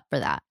make up for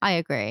that. I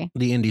agree.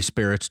 The Indie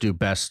Spirits do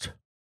Best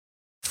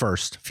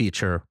First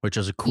Feature, which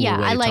is a cool way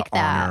to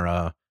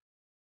honor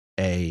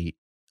a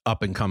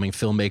up-and-coming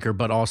filmmaker,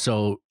 but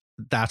also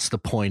that's the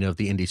point of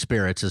the Indie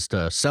Spirits, is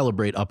to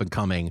celebrate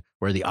up-and-coming,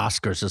 where the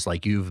Oscars is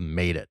like, you've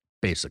made it,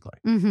 basically.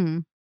 Mm-hmm.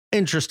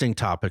 Interesting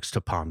topics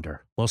to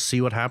ponder. We'll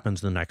see what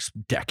happens the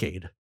next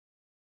decade.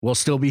 We'll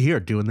still be here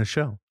doing the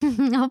show.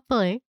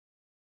 Hopefully.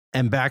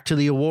 And back to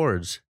the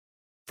awards.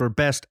 For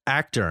Best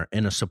Actor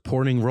in a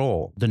Supporting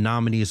Role, the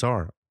nominees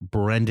are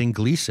Brendan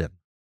Gleeson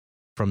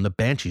from The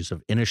Banshees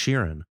of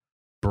Inisherin,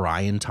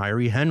 Brian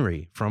Tyree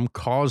Henry from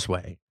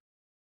Causeway,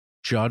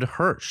 Judd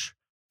Hirsch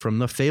from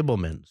The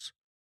Fabelmans,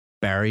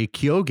 Barry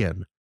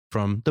Keoghan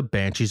from The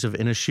Banshees of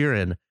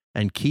Inisherin,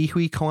 and Ke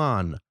Huy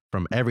Quan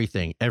from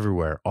Everything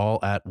Everywhere All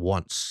at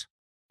Once.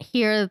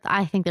 Here,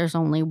 I think there's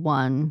only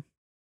one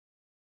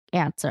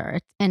answer,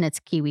 and it's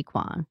Ke Huy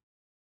Quan.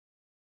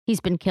 He's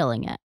been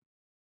killing it.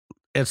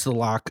 It's the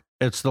lock.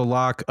 It's the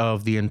lock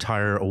of the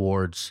entire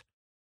awards.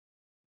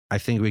 I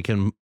think we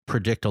can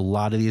predict a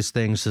lot of these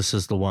things. This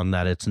is the one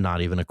that it's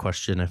not even a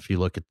question. If you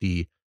look at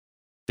the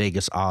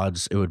Vegas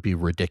odds, it would be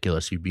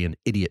ridiculous. You'd be an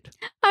idiot.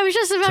 I was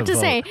just about to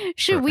say,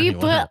 should we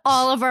put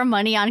all of our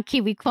money on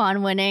Ke Huy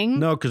Quan winning?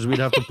 No, because we'd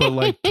have to put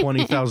like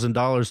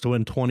 $20,000 to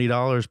win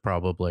 $20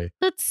 probably.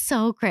 That's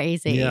so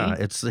crazy. Yeah,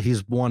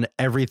 he's won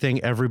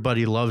everything.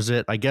 Everybody loves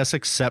it. I guess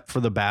except for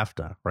the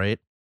BAFTA, right?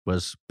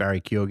 Was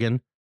Barry Keoghan.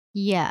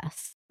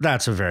 Yes.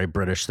 That's a very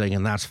British thing,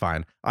 and that's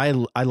fine. I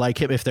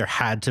like him. If there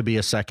had to be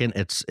a second,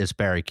 it's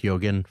Barry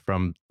Keoghan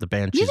from The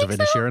Banshees of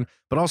Inisherin,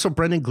 but also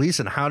Brendan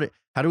Gleeson. How do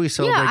we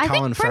celebrate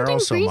Colin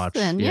Farrell so much?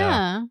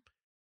 Yeah.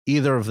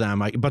 Either of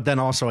them. But then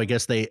also, I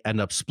guess they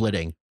end up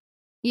splitting.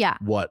 Yeah.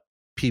 What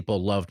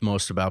people loved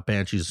most about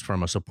Banshees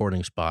from a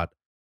supporting spot.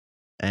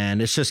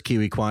 And it's just Ke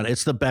Huy Quan.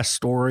 It's the best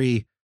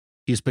story.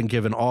 He's been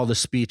given all the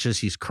speeches.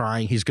 He's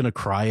crying. He's going to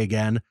cry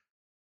again.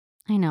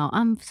 I know.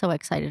 I'm so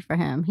excited for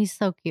him. He's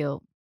so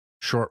cute.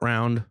 Short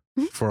round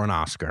for an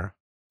Oscar.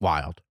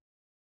 Wild.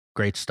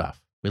 Great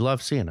stuff. We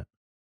love seeing it.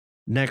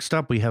 Next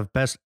up, we have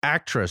Best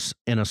Actress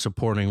in a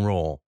Supporting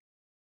Role.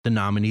 The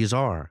nominees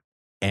are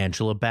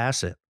Angela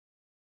Bassett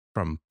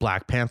from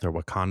Black Panther,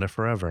 Wakanda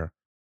Forever,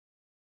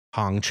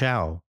 Hong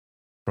Chow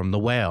from The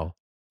Whale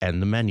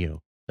and The Menu,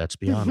 let's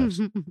be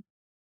honest,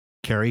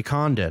 Carrie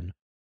Condon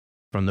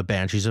from The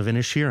Banshees of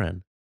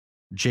Inisherin,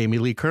 Jamie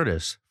Lee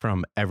Curtis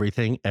from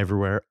Everything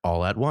Everywhere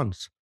All at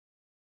Once,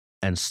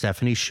 and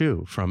Stephanie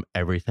Hsu from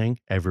Everything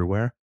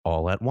Everywhere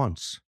All at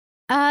Once.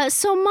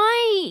 So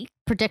my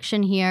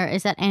prediction here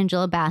is that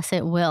Angela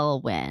Bassett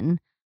will win.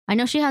 I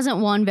know she hasn't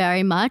won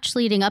very much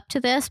leading up to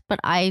this, but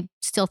I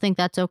still think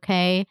that's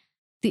okay.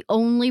 The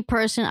only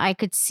person I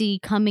could see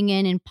coming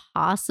in and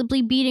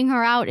possibly beating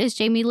her out is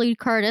Jamie Lee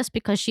Curtis,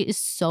 because she is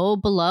so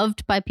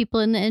beloved by people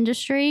in the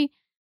industry.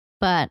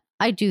 But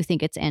I do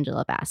think it's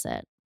Angela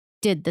Bassett.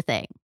 Did the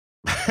thing.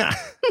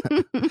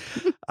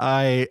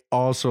 I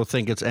also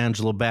think it's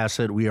Angela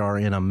Bassett. We are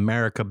in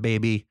America,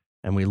 baby,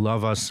 and we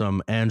love us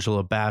some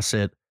Angela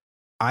Bassett.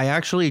 I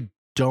actually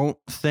don't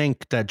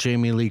think that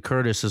Jamie Lee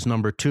Curtis is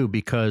number 2,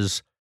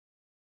 because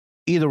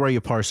either way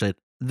you parse it,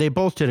 they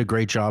both did a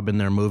great job in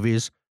their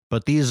movies,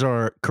 but these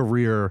are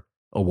career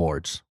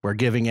awards. We're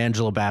giving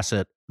Angela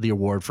Bassett the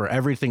award for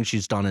everything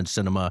she's done in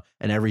cinema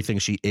and everything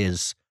she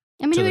is.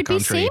 I mean, to it the would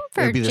country. be same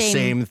for It would be the Jamie.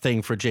 same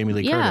thing for Jamie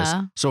Lee Curtis.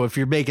 So if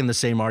you're making the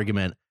same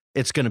argument,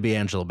 it's going to be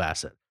Angela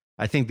Bassett.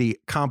 I think the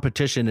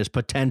competition is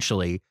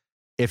potentially,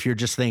 if you're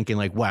just thinking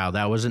like, wow,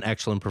 that was an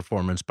excellent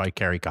performance by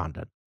Carrie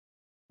Condon.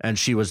 And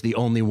she was the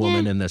only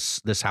woman in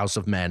this house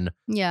of men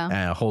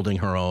holding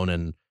her own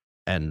and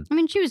I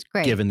mean, she was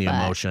great. Given the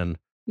emotion.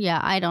 Yeah,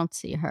 I don't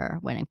see her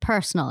winning.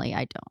 Personally,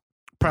 I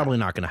don't. Probably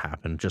not going to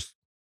happen. Just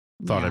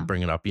thought I'd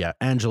bring it up. Yeah,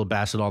 Angela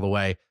Bassett all the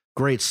way.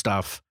 Great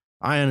stuff.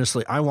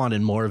 I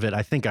wanted more of it.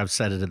 I think I've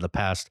said it in the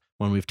past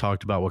when we've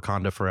talked about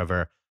Wakanda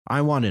Forever.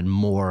 I wanted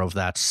more of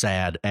that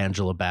sad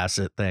Angela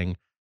Bassett thing.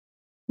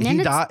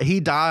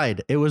 He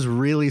died. It was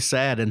really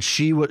sad. And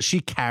she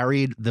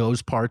carried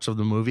those parts of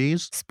the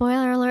movies.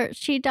 Spoiler alert,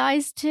 she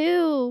dies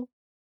too.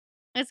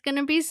 It's going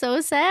to be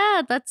so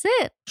sad. That's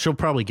it. She'll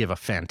probably give a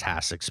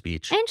fantastic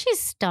speech. And she's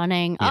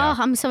stunning. Yeah.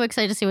 Oh, I'm so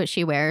excited to see what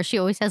she wears. She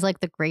always has like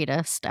the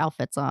greatest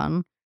outfits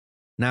on.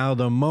 Now,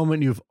 the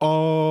moment you've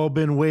all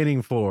been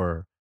waiting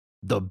for.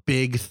 The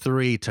big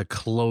 3 to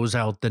close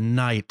out the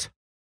night.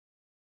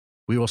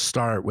 We will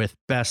start with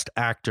Best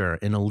Actor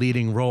in a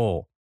Leading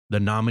Role.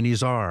 The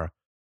nominees are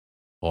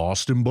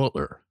Austin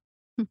Butler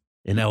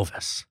in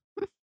Elvis,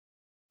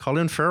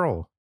 Colin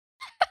Farrell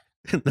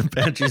in the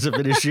Banshees of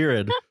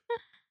Inisherin.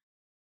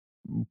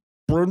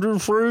 Brendan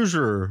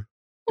Fraser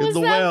in The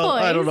Whale.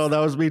 Voice? I don't know. That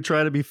was me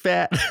trying to be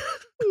fat.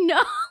 No,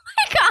 my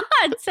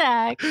God,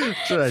 Zach.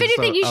 If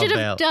anything, you should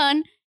have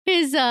done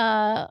his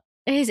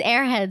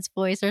Airheads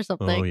voice or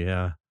something. Oh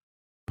yeah,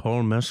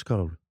 Paul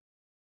Mescal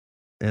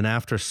in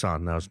After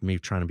Sun. That was me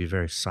trying to be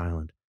very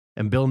silent.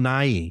 And Bill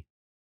Nighy.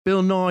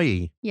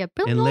 Yeah,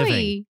 Bill in Nighy.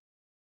 Living.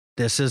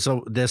 This is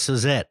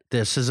it.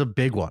 This is a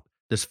big one.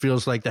 This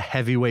feels like the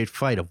heavyweight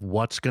fight of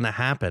what's going to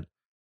happen.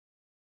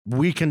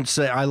 We can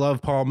say I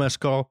love Paul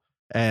Mescal,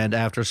 and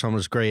After Sun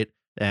was great,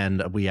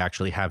 and we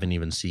actually haven't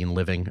even seen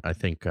Living. I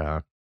think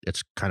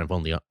it's kind of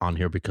only on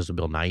here because of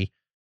Bill Nighy.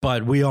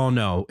 But we all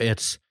know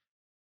it's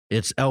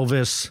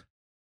Elvis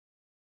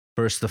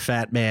versus the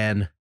Fat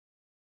Man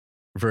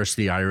versus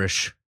the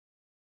Irish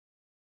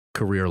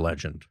career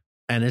legend.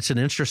 And it's an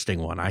interesting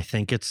one. I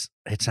think it's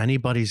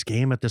anybody's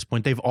game at this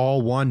point. They've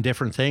all won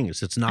different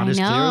things. It's not as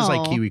clear as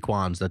like Kiwi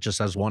Kwan's that just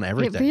has won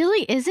everything. It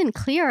really isn't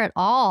clear at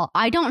all.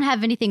 I don't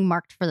have anything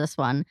marked for this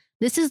one.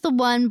 This is the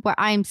one where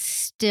I'm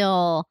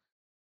still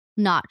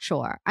not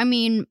sure. I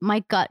mean,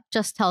 my gut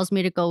just tells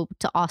me to go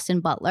to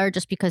Austin Butler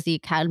just because the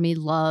Academy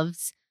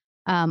loves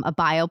a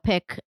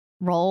biopic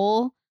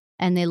role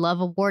and they love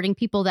awarding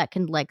people that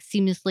can like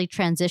seamlessly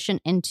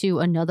transition into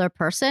another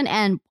person.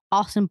 And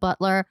Austin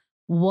Butler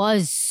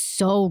was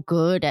so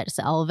good as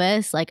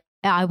Elvis. Like,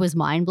 I was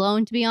mind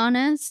blown, to be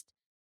honest.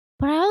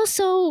 But I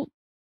also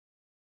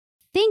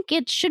think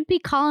it should be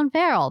Colin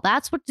Farrell.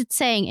 That's what it's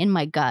saying in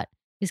my gut,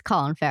 is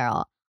Colin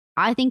Farrell.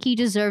 I think he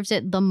deserves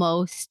it the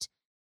most.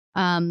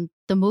 The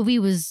movie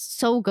was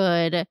so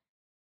good.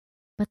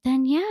 But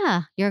then,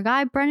 yeah, your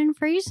guy, Brendan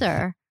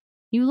Fraser.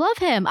 You love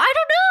him. I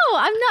don't know.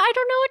 I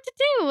don't know what to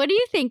do. What are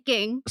you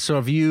thinking? So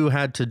if you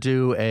had to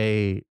do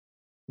a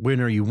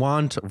winner you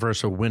want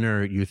versus a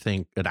winner you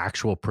think, an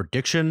actual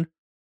prediction,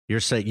 you're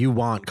saying you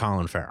want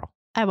Colin Farrell.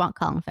 I want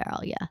Colin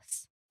Farrell,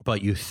 yes.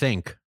 But you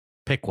think,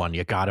 pick one.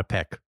 You got to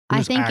pick.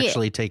 Who's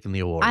actually taking the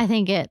award? I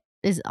think it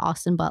is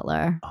Austin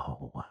Butler.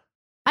 Oh.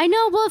 I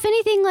know. Well, if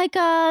anything, like,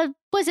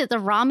 was it the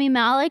Rami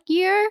Malek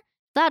year?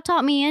 That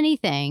taught me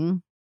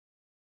anything.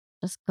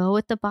 Just go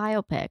with the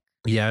biopic.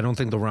 Yeah, I don't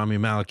think the Rami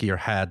Malek year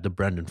had the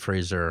Brendan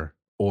Fraser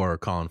or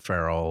Colin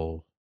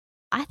Farrell.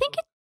 I think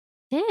it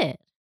did.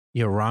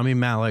 Yeah, Rami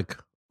Malek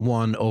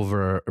won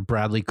over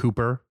Bradley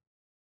Cooper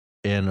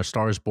in A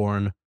Star Is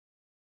Born,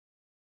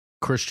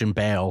 Christian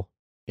Bale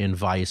in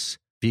Vice,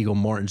 Viggo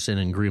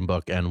Mortensen in Green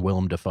Book, and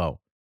Willem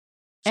Dafoe.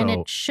 So, and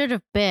it should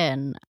have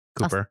been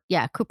Cooper.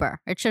 Cooper.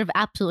 It should have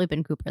absolutely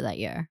been Cooper that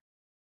year.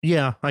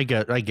 Yeah, I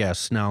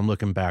guess. Now I'm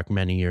looking back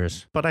many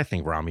years, but I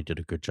think Rami did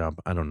a good job.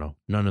 I don't know.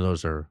 None of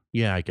those are.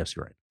 Yeah, I guess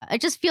you're right.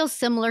 It just feels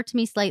similar to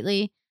me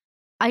slightly.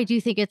 I do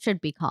think it should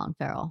be Colin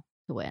Farrell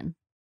to win.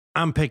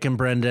 I'm picking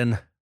Brendan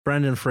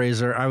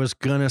Fraser. I was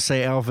gonna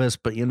say Elvis,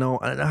 but you know,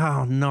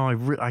 oh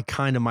no, I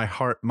kind of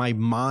my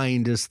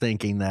mind is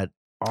thinking that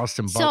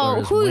Austin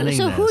Butler is winning.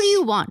 So who do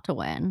you want to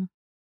win?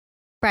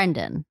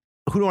 Brendan.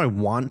 Who do I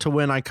want to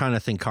win? I kind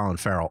of think Colin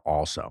Farrell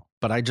also,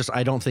 but I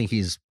don't think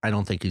he's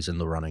in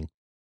the running.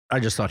 I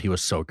just thought he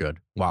was so good,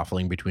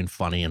 waffling between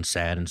funny and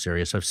sad and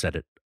serious. I've said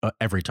it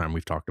every time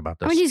we've talked about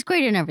this. I mean, he's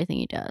great in everything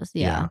he does.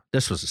 Yeah.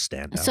 This was a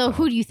standout. So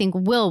who do you think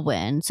will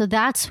win? So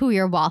that's who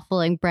you're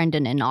waffling,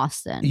 Brendan and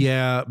Austin.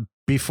 Yeah.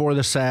 Before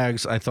the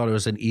SAGs, I thought it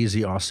was an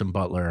easy Austin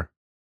Butler.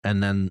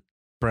 And then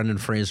Brendan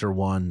Fraser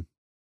won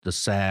the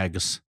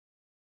SAGs.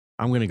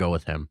 I'm going to go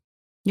with him.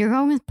 You're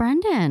going with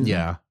Brendan?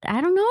 Yeah.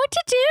 I don't know what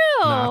to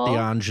do. Not the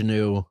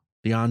ingenue.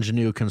 The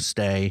ingenue can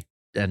stay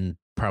and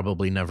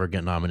probably never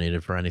get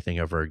nominated for anything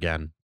ever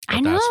again. I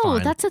know.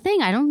 That's the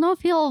thing. I don't know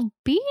if he'll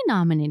be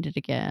nominated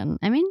again.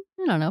 I mean,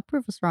 I don't know.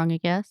 Prove us wrong, I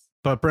guess.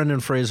 But Brendan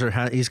Fraser,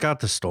 he's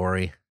got the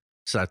story.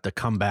 It's at the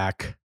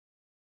comeback.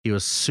 He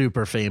was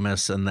super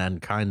famous and then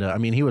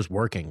he was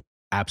working,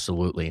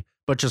 absolutely,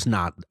 but just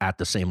not at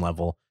the same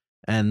level.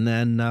 And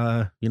then,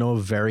 a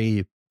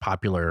very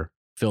popular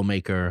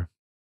filmmaker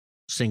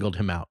singled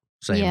him out,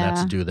 saying,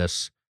 let's do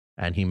this.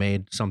 And he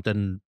made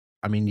something,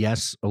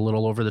 yes, a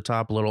little over the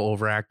top, a little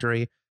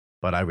over-actory,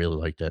 but I really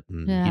liked it.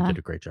 And he did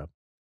a great job.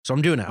 So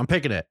I'm doing it. I'm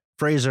picking it.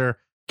 Fraser,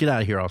 get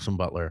out of here, Austin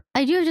Butler.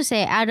 I do have to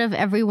say, out of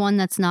everyone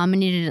that's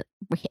nominated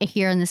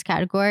here in this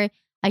category,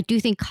 I do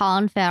think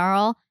Colin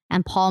Farrell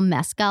and Paul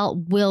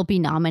Mescal will be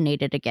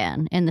nominated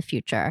again in the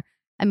future.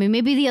 I mean,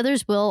 maybe the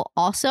others will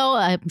also.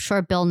 I'm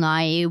sure Bill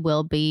Nighy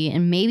will be,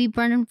 and maybe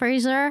Brendan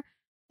Fraser.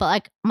 But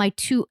like my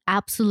two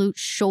absolute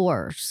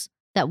shores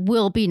that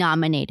will be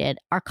nominated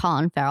are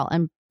Colin Farrell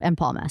and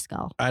Paul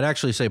Mescal. I'd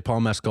actually say Paul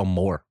Mescal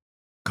more.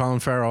 Colin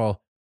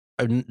Farrell,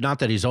 not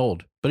that he's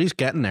old, but he's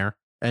getting there.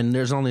 And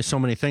there's only so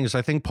many things.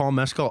 I think Paul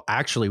Mescal,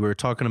 actually, we were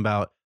talking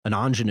about an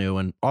ingenue,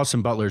 and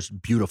Austin Butler's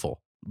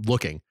beautiful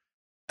looking.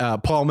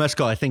 Paul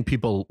Mescal, I think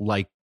people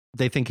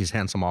they think he's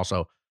handsome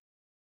also.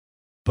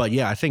 But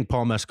yeah, I think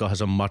Paul Mescal has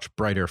a much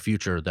brighter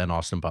future than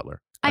Austin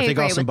Butler. I think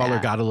Austin Butler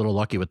got a little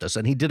lucky with this,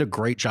 and he did a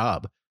great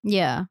job.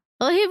 Yeah.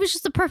 Well, he was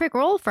just the perfect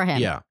role for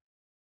him. Yeah.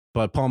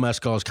 But Paul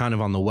Mescal is kind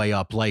of on the way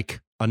up,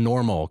 like a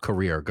normal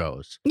career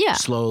goes. Yeah.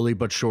 Slowly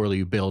but surely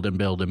you build and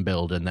build and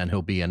build, and then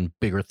he'll be in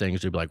bigger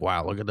things. You'll be like,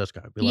 wow, look at this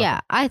guy.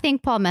 Yeah, I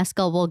think Paul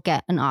Mescal will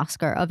get an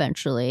Oscar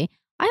eventually.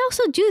 I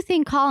also do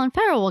think Colin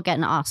Farrell will get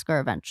an Oscar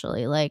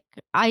eventually. Like,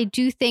 I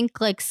do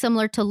think, like,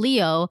 similar to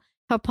Leo,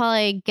 he'll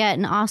probably get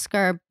an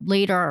Oscar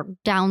later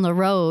down the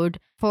road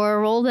for a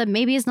role that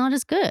maybe is not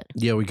as good.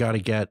 Yeah, we got to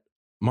get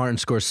Martin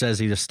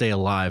Scorsese to stay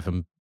alive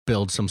and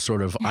build some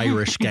sort of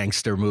Irish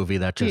gangster movie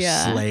that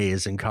just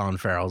slays, and Colin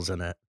Farrell's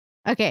in it.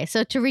 Okay,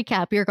 so to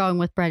recap, you're going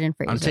with Brendan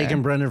Fraser. I'm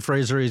taking Brendan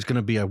Fraser. He's going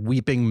to be a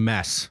weeping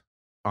mess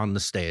on the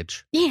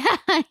stage. Yeah,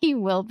 he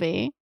will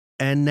be.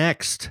 And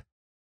next,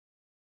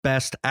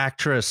 Best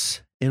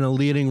Actress in a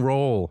Leading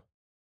Role.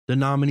 The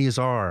nominees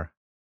are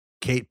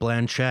Cate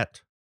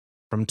Blanchett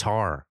from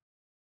Tar,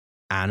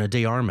 Ana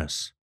de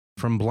Armas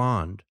from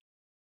Blonde,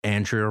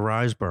 Andrea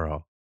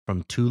Riseborough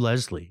from To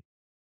Leslie,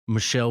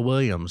 Michelle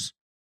Williams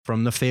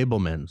from The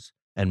Fabelmans,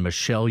 and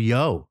Michelle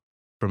Yeoh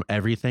from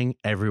Everything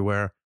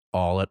Everywhere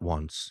All at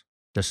Once.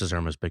 This is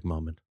Irma's big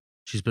moment.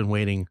 She's been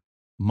waiting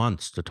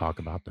months to talk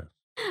about this.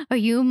 Are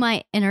you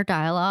my inner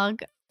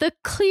dialogue? The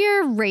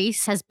clear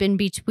race has been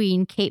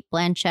between Cate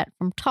Blanchett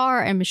from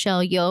Tar and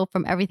Michelle Yeoh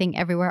from Everything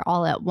Everywhere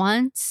All at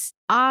Once.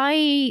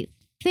 I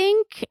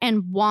think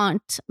and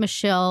want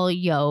Michelle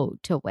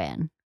Yeoh to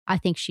win. I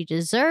think she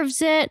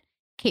deserves it.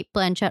 Cate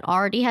Blanchett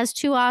already has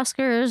 2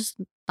 Oscars.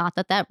 Not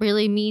that that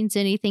really means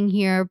anything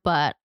here,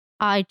 but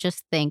I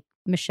just think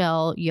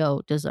Michelle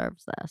Yeoh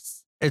deserves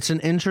this. It's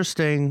an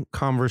interesting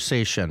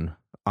conversation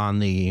on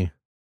the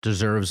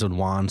deserves and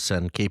wants,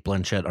 and Cate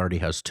Blanchett already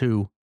has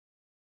 2.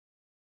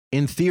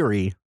 In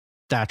theory,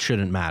 that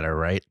shouldn't matter,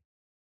 right?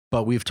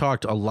 But we've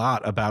talked a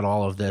lot about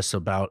all of this,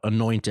 about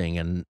anointing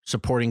and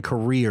supporting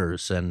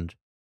careers and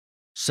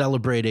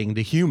celebrating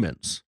the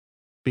humans.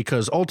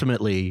 Because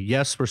ultimately,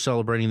 yes, we're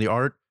celebrating the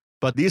art,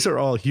 but these are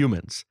all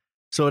humans.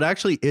 So it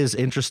actually is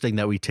interesting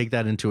that we take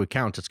that into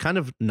account. It's kind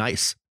of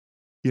nice.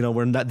 You know,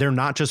 they're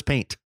not just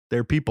paint.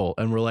 They're people.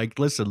 And we're like,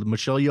 listen,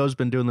 Michelle Yeoh's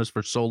been doing this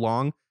for so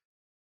long.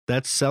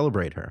 Let's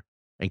celebrate her.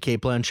 And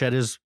Cate Blanchett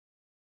is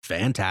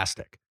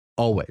fantastic.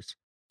 Always.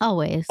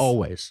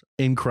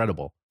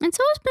 Incredible. And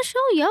so is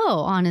Michelle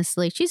Yeoh,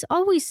 honestly. She's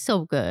always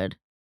so good.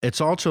 It's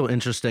also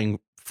interesting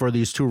for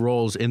these 2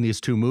 roles in these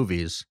 2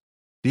 movies.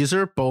 These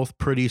are both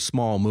pretty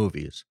small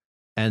movies,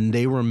 and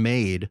they were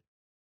made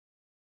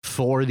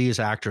for these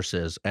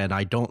actresses. And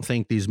I don't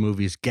think these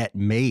movies get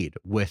made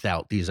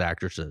without these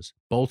actresses.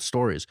 Both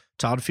stories.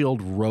 Todd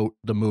Field wrote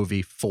the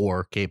movie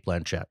for Cate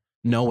Blanchett,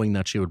 knowing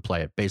that she would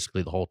play it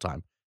basically the whole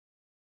time.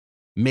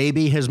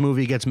 Maybe his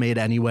movie gets made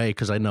anyway,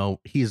 because I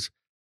know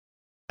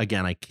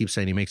again, I keep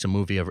saying he makes a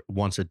movie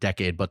once a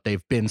decade, but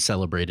they've been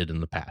celebrated in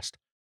the past.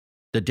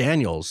 The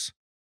Daniels,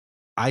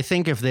 I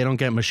think if they don't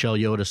get Michelle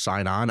Yeoh to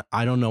sign on,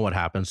 I don't know what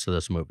happens to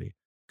this movie.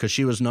 Because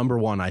she was number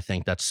 1, I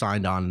think, that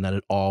signed on, and then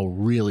it all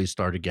really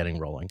started getting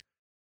rolling.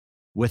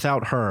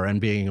 Without her and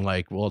being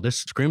like, well,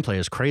 this screenplay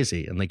is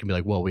crazy. And they can be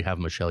like, well, we have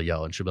Michelle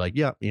Yeoh. And she'll be like,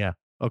 yeah,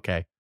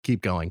 okay,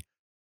 keep going.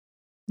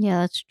 Yeah,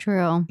 that's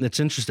true. It's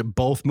interesting.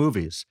 Both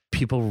movies,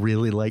 people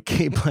really like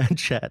Cate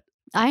Blanchett.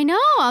 I know.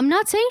 I'm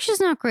not saying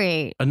she's not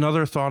great.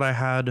 Another thought I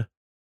had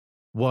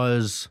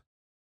was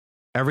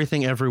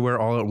Everything Everywhere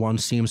All at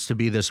Once seems to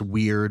be this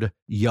weird,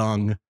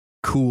 young,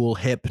 cool,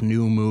 hip,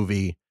 new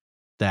movie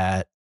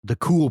that the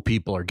cool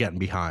people are getting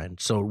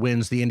behind. So it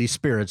wins the indie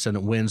spirits and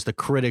it wins the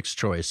critics'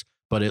 choice,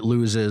 but it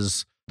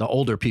loses the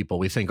older people.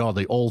 We think,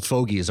 the old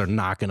fogies are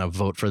not going to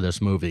vote for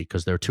this movie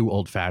because they're too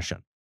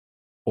old-fashioned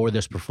or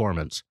this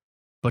performance.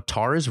 But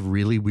Tar is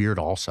really weird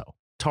also.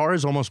 Tar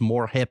is almost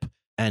more hip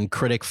and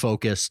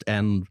critic-focused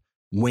and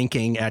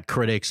winking at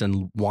critics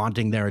and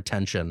wanting their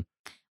attention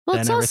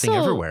than Everything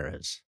Everywhere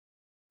is.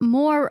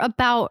 More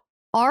about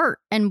art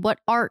and what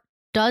art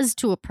does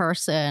to a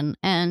person,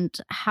 and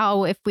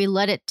how if we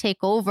let it take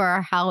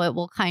over, how it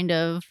will kind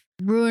of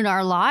ruin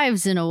our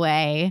lives in a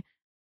way.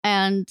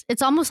 And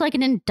it's almost like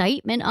an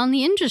indictment on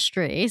the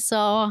industry.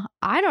 So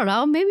I don't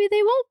know, maybe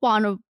they won't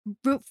want to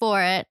root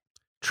for it.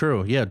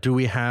 True. Yeah. Do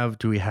we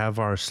have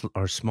our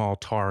small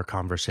Tar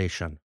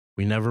conversation?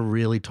 We never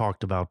really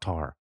talked about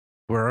Tar.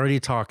 We're already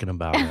talking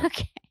about it.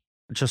 Okay.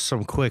 Just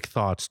some quick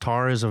thoughts.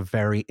 Tar is a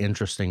very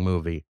interesting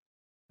movie.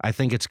 I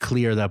think it's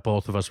clear that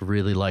both of us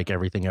really like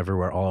Everything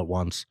Everywhere All at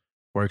Once.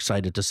 We're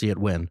excited to see it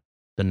win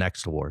the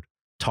next award.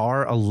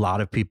 Tar, a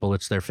lot of people,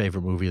 it's their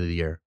favorite movie of the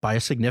year by a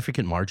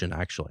significant margin,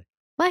 actually.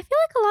 Well, I feel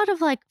like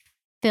a lot of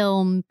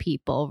film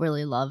people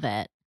really love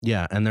it.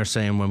 Yeah, and they're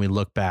saying when we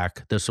look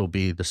back, this will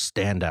be the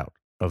standout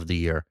of the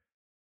year.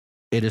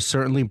 It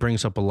certainly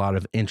brings up a lot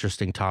of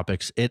interesting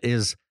topics. It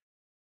is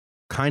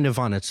kind of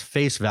on its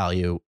face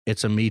value,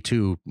 it's a Me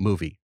Too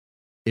movie.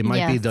 It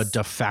might be the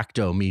de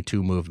facto Me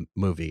Too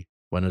movie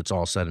when it's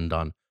all said and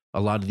done. A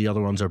lot of the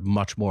other ones are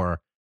much more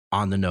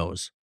on the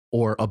nose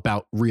or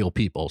about real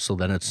people. So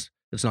then it's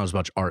not as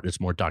much art, it's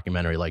more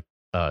documentary, like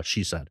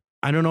she said.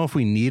 I don't know if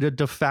we need a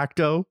de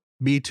facto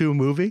Me Too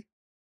movie.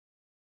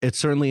 It's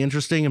certainly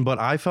interesting. And what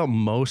I felt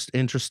most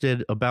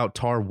interested about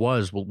Tar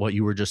was what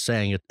you were just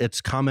saying.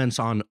 It's comments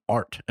on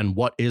art and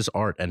what is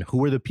art and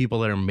who are the people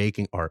that are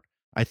making art.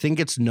 I think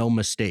it's no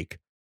mistake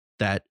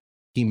that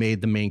he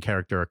made the main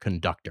character a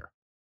conductor.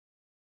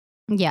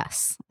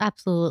 Yes,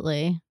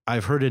 absolutely.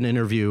 I've heard an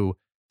interview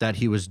that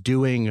he was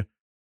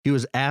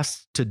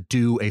asked to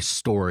do a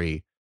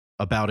story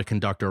about a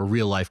conductor, a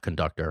real life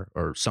conductor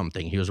or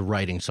something. He was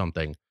writing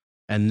something.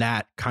 And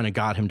that kind of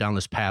got him down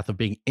this path of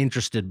being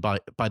interested by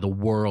the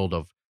world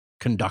of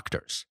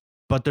conductors.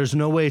 But there's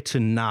no way to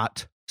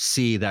not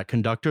see that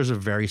conductors are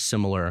very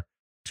similar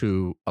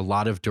to a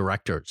lot of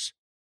directors.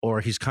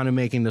 Or he's kind of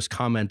making this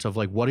comment of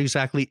like, what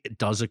exactly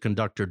does a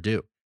conductor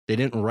do? They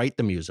didn't write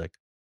the music.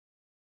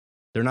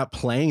 They're not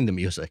playing the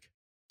music.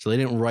 So they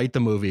didn't write the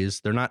movies.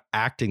 They're not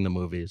acting the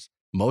movies.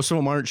 Most of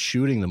them aren't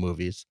shooting the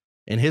movies.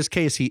 In his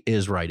case, he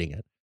is writing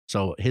it.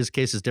 So his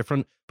case is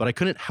different, but I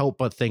couldn't help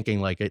but thinking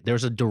like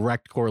there's a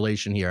direct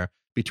correlation here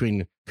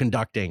between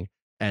conducting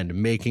and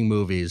making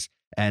movies.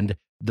 And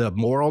the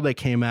moral that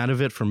came out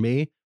of it for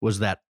me was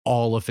that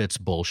all of it's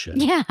bullshit.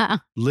 Yeah.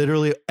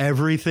 Literally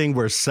everything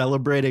we're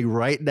celebrating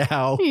right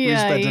now. We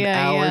spent an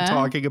hour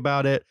talking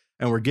about it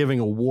and we're giving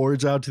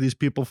awards out to these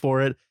people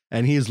for it.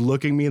 And he's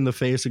looking me in the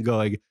face and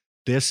going,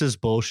 this is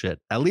bullshit.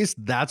 At least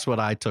that's what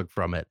I took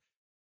from it.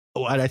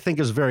 What I think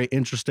is very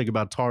interesting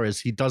about Tar is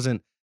he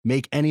doesn't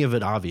make any of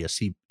it obvious.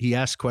 He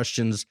asks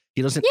questions.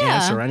 He doesn't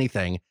answer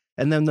anything.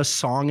 And then the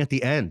song at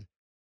the end,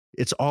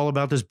 it's all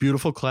about this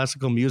beautiful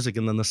classical music.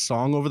 And then the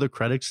song over the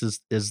credits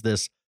is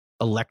this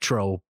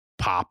electro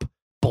pop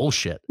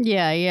bullshit.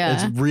 Yeah.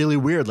 It's really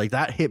weird. Like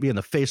that hit me in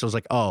the face. I was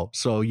like, oh,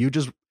 so you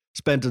just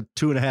spent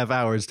 2.5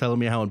 hours telling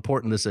me how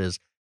important this is,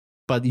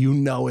 but you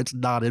know it's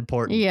not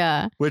important.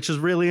 Yeah. Which is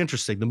really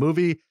interesting. The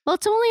movie. Well,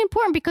 it's only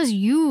important because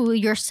you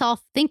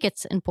yourself think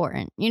it's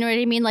important. You know what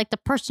I mean? Like the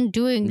person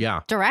doing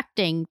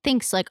directing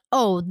thinks like,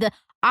 oh,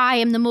 I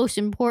am the most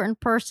important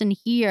person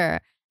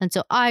here. And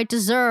so I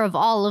deserve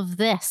all of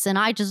this and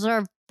I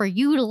deserve for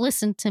you to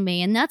listen to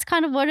me. And that's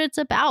kind of what it's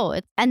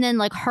about. And then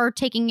like her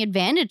taking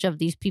advantage of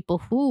these people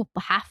who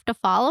have to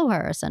follow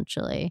her,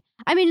 essentially.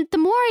 I mean, the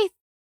more I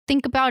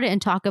think about it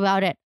and talk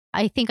about it,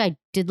 I think I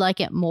did like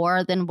it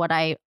more than what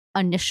I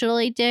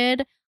initially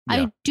did.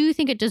 Yeah. I do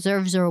think it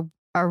deserves a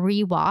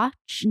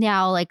rewatch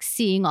now, like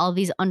seeing all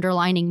these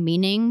underlining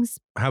meanings.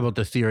 How about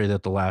the theory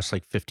that the last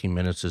like 15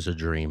 minutes is a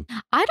dream?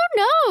 I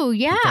don't know.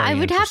 Yeah,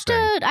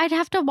 I'd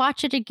have to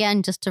watch it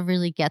again just to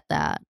really get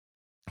that.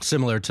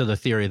 Similar to the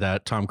theory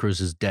that Tom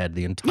Cruise is dead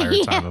the entire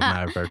time of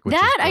Maverick. Which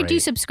that I do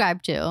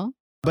subscribe to.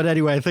 But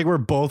anyway, I think we're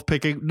both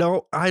picking.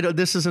 No,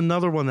 this is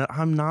another one that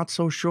I'm not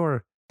so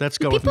sure. Let's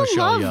go with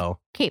Michelle Yeoh.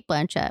 Kate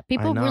Blanchett.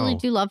 People really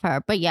do love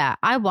her. But yeah,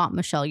 I want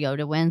Michelle Yeoh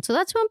to win. So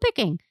that's who I'm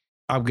picking.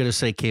 I'm going to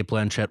say Kate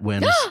Blanchett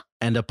wins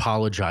and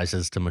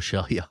apologizes to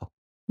Michelle Yeoh.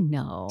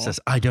 No. Says,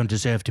 I don't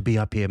deserve to be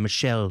up here.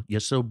 Michelle, you're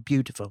so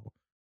beautiful.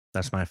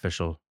 That's my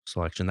official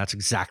selection. That's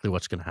exactly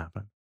what's going to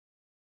happen.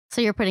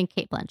 So you're putting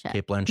Kate Blanchett.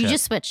 Kate Blanchett. You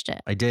just switched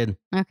it. I did.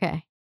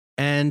 Okay.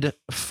 And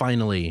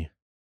finally,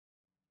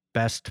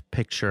 Best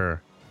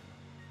Picture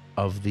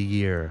of the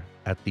Year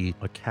at the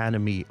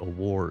Academy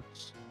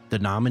Awards. The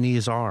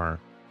nominees are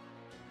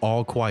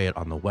All Quiet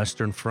on the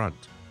Western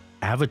Front,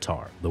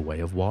 Avatar, The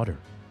Way of Water,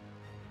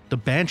 The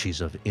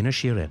Banshees of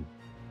Inisherin,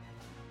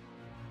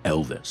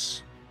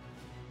 Elvis,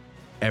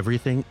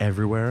 Everything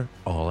Everywhere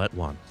All at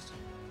Once,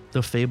 The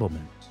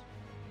Fabelmans,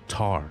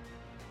 Tar,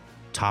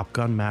 Top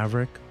Gun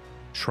Maverick,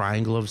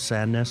 Triangle of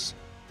Sadness,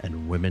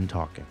 and Women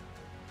Talking.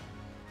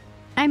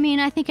 I mean,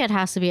 I think it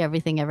has to be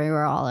Everything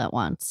Everywhere All at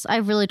Once. I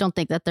really don't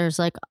think that there's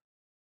like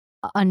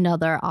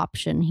another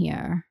option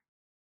here.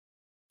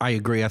 I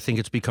agree. I think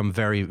it's become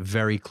very,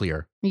 very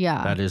clear.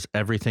 Yeah. That is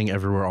Everything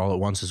Everywhere All at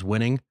Once is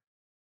winning.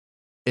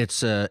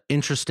 It's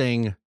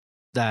interesting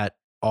that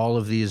all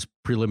of these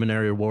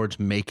preliminary awards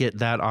make it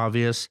that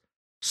obvious.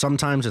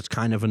 Sometimes it's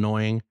kind of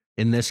annoying.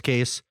 In this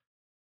case,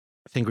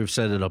 I think we've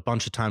said it a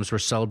bunch of times. We're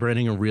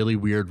celebrating a really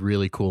weird,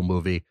 really cool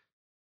movie.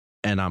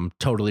 And I'm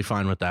totally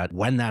fine with that.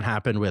 When that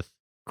happened with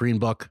Green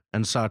Book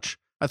and such,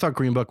 I thought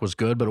Green Book was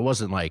good, but it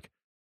wasn't like,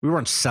 we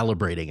weren't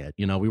celebrating it.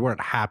 You know, we weren't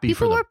happy.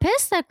 People were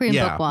pissed that Green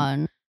Book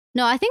won.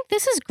 No, I think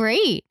this is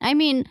great. I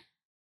mean,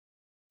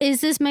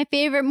 is this my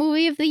favorite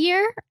movie of the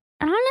year?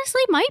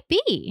 Honestly, might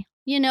be.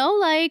 You know,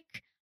 like,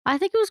 I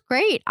think it was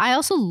great. I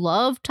also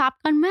love Top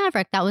Gun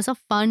Maverick. That was a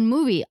fun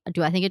movie.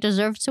 Do I think it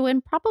deserves to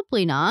win?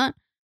 Probably not.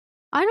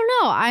 I don't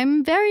know.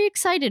 I'm very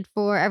excited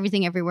for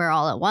Everything Everywhere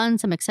All at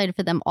Once. I'm excited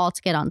for them all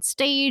to get on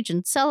stage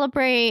and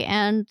celebrate.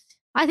 And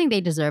I think they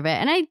deserve it.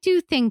 And I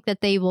do think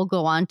that they will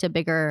go on to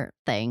bigger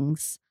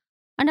things.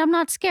 And I'm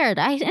not scared.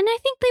 I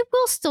think they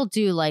will still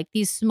do like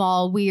these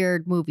small,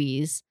 weird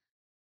movies.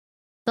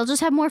 They'll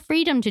just have more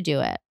freedom to do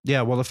it.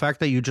 Yeah, well, the fact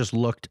that you just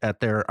looked at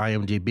their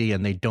IMDb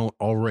and they don't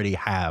already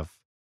have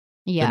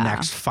the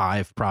next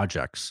 5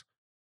 projects.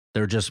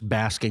 They're just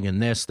basking in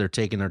this. They're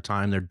taking their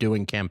time. They're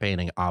doing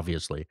campaigning,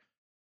 obviously.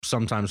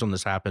 Sometimes when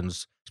this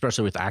happens,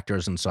 especially with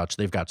actors and such,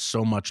 they've got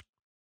so much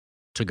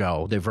to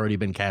go. They've already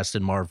been cast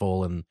in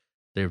Marvel and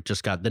They've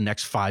just got the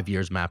next 5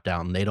 years mapped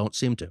out, and they don't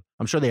seem to.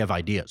 I'm sure they have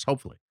ideas,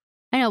 hopefully.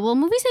 I know. Well,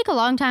 movies take a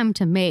long time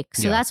to make.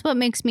 So that's what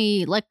makes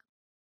me like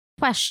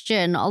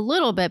question a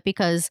little bit,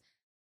 because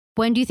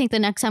when do you think the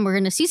next time we're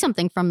going to see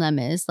something from them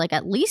is? Like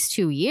at least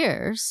 2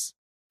 years.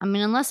 I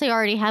mean, unless they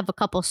already have a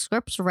couple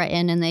scripts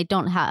written and they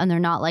don't have, and they're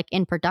not like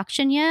in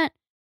production yet.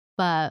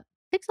 But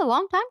it takes a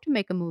long time to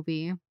make a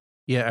movie.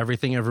 Yeah,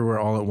 Everything Everywhere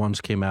All at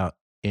Once came out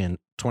in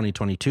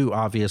 2022.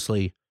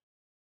 Obviously,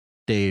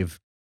 they've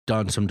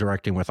done some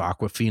directing with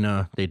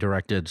Awkwafina. They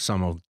directed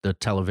some of the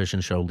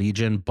television show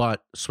Legion,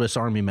 but Swiss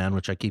Army Man,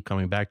 which I keep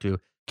coming back to,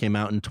 came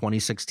out in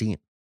 2016.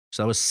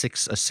 So that was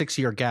a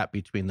 6-year gap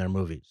between their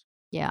movies.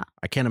 Yeah.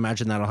 I can't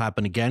imagine that'll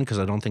happen again, because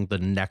I don't think the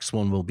next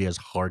one will be as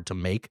hard to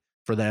make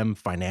for them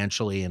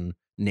financially and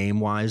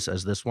name-wise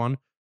as this one.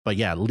 But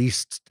yeah, at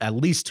least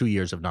 2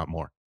 years, if not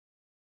more.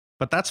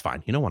 But that's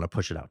fine. You don't want to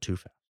push it out too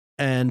fast.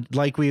 And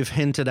like we've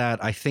hinted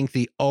at, I think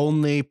the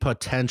only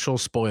potential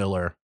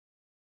spoiler,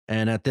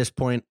 and at this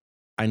point,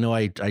 I know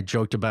I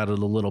joked about it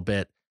a little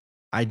bit,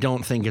 I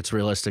don't think it's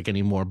realistic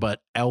anymore,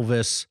 but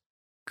Elvis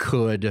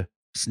could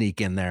sneak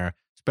in there,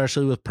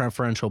 especially with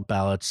preferential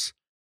ballots.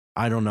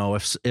 I don't know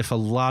if a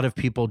lot of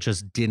people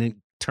just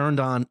turned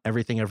on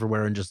Everything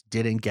Everywhere and just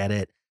didn't get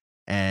it,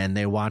 and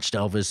they watched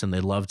Elvis and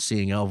they loved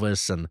seeing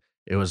Elvis and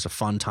it was a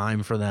fun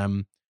time for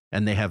them,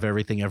 and they have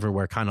Everything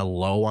Everywhere kind of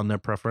low on their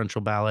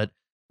preferential ballot.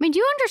 I mean, do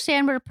you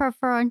understand what a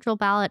preferential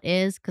ballot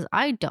is? Because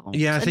I don't.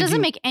 Yeah, it doesn't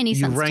make any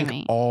sense to me. You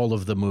rank all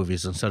of the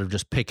movies instead of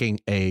just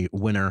picking a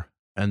winner,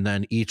 and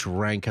then each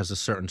rank has a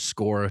certain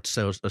score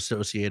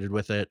associated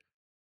with it.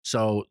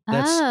 So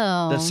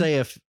let's say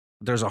if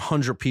there's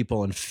 100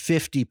 people and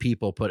 50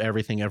 people put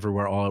Everything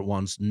Everywhere All at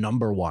Once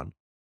number one,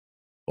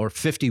 or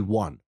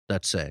 51,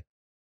 let's say.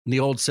 In the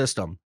old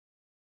system,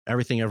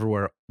 Everything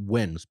Everywhere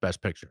wins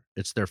Best Picture.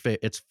 It's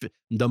it's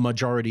the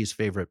majority's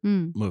favorite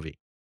movie.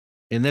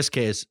 In this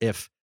case,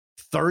 if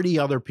 30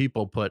 other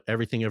people put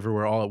Everything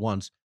Everywhere All at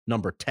Once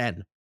number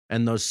 10,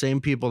 and those same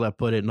people that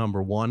put it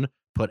number 1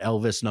 put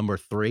Elvis number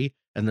 3,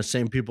 and the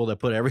same people that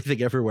put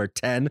Everything Everywhere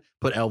 10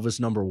 put Elvis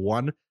number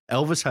 1,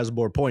 Elvis has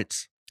more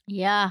points.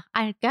 Yeah,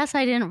 I guess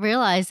I didn't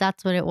realize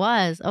that's what it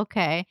was.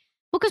 Okay.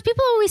 Well, because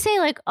people always say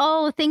like,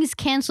 oh, things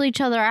cancel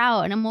each other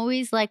out. And I'm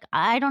always like,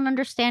 I don't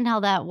understand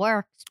how that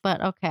works,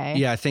 but okay.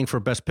 Yeah, I think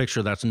for Best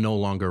Picture, that's no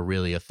longer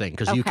really a thing,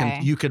 because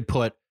you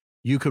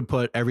could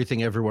put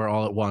Everything Everywhere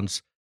All at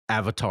Once,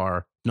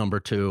 Avatar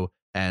number 2,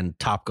 and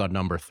Top Gun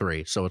number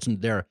 3. So it's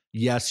there.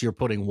 Yes, you're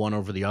putting one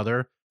over the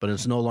other, but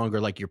it's no longer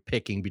like you're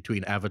picking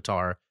between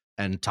Avatar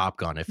and Top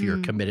Gun if you're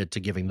committed to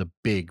giving the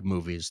big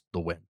movies the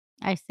win.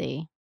 I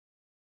see.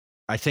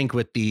 I think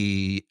with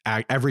the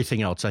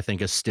everything else, I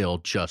think is still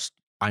just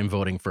I'm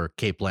voting for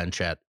Cate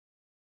Blanchett,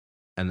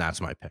 and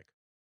that's my pick.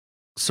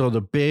 So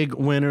the big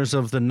winners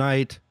of the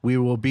night, we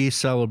will be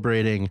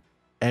celebrating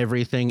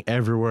Everything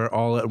Everywhere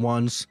All at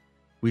Once.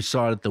 We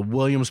saw it at the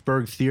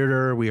Williamsburg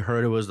Theater. We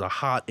heard it was a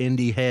hot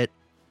indie hit.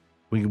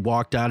 We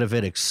walked out of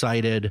it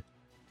excited.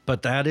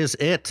 But that is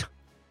it.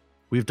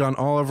 We've done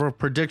all of our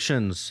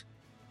predictions.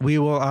 We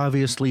will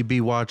obviously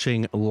be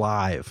watching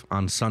live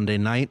on Sunday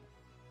night.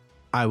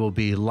 I will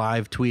be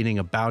live tweeting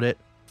about it.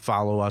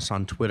 Follow us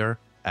on Twitter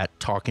at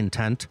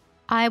TalkinTent.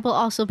 I will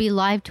also be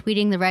live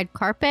tweeting the red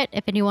carpet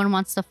if anyone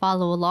wants to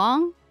follow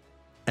along.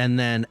 And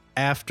then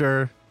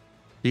after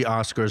the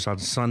Oscars on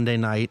Sunday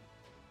night,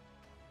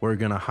 we're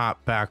going to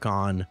hop back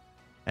on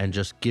and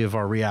just give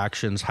our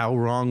reactions. How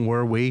wrong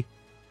were we?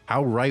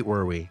 How right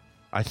were we?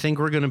 I think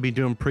we're going to be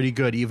doing pretty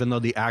good, even though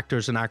the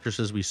actors and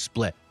actresses, we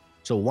split.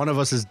 So one of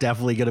us is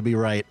definitely going to be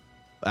right.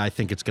 I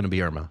think it's going to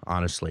be Irma,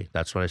 honestly.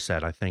 That's what I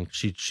said. I think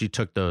she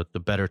took the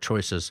better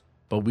choices.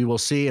 But we will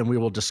see, and we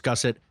will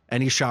discuss it.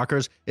 Any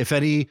shockers? If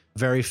any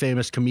very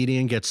famous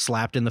comedian gets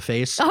slapped in the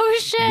face, oh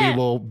shit, we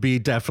will be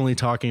definitely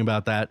talking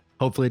about that.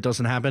 Hopefully it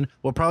doesn't happen.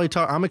 We'll probably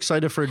talk. I'm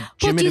excited for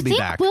Jimmy to be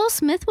back. Do you think Will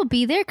Smith will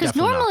be there? Because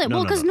normally,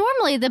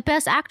 normally the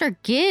best actor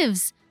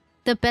gives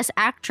the best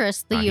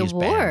actress the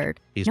award.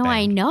 He's banned.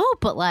 I know,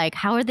 but like,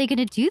 how are they going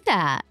to do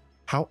that?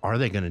 How are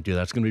they going to do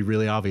that? It's going to be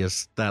really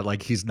obvious that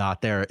like he's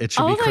not there. It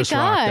should be Chris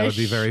Rock. That would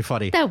be very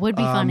funny. That would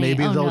be funny.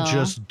 Maybe they'll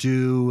just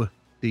do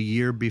the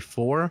year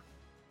before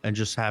and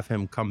just have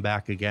him come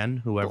back again,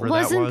 whoever that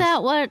was. Wasn't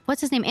that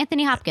what's his name?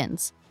 Anthony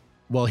Hopkins.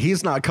 Well,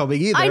 he's not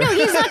coming either. I know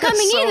he's not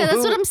coming either.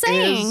 That's what I'm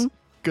saying.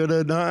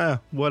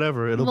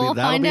 Whatever. That'll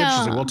be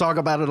interesting. We'll talk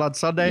about it on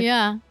Sunday.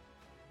 Yeah.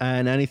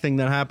 And anything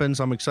that happens,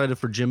 I'm excited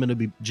for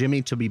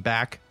Jimmy to be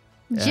back.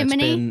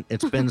 Jiminy?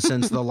 It's been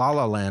since the La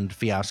La Land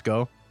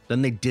fiasco.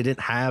 Then they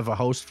didn't have a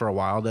host for a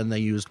while. Then they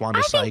used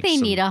Wanda Sykes. I think they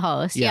need a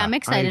host. Yeah, I'm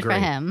excited for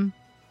him.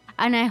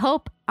 And I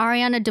hope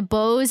Ariana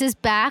DeBose is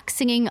back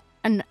singing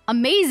an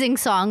amazing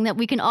song that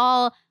we can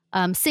all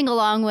sing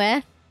along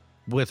with.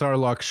 With our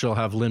luck, she'll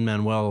have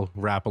Lin-Manuel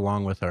rap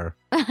along with her.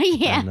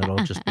 Yeah. And it'll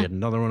just be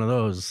another one of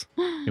those.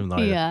 Even though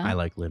I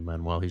like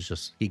Lin-Manuel.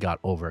 He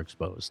got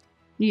overexposed.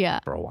 Yeah.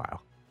 For a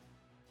while.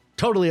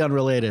 Totally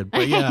unrelated.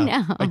 But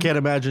yeah, I can't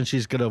imagine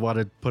she's going to want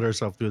to put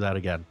herself through that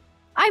again.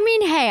 I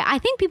mean, hey, I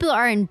think people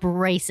are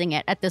embracing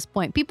it at this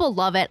point. People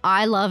love it.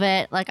 I love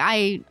it. Like,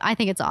 I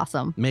think it's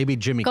awesome. Maybe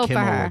Jimmy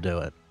Kimmel will do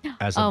it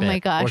as a bit. My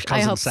gosh.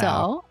 I hope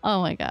Sal. so.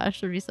 Oh my gosh.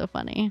 It'd be so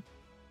funny.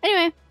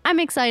 Anyway,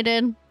 I'm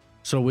excited.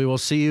 So we will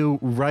see you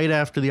right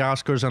after the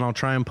Oscars, and I'll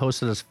try and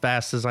post it as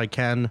fast as I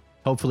can.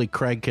 Hopefully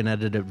Craig can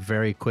edit it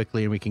very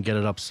quickly and we can get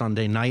it up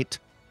Sunday night.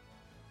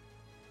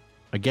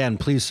 Again,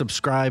 please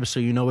subscribe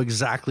so you know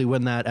exactly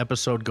when that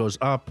episode goes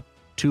up.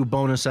 2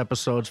 bonus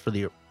episodes for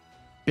the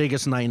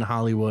biggest night in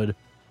Hollywood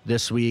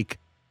this week.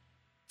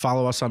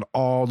 Follow us on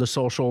all the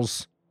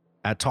socials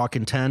at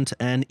Talkin Tent,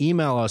 and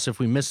email us if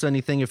we missed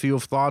anything. If you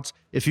have thoughts,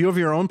 if you have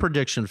your own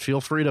prediction,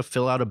 feel free to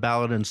fill out a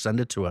ballot and send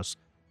it to us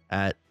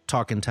at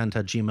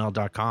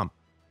talkintent@gmail.com.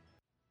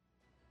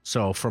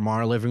 So from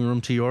our living room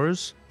to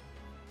yours,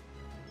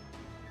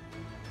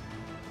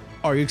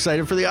 are you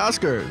excited for the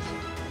Oscars?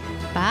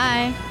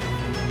 Bye.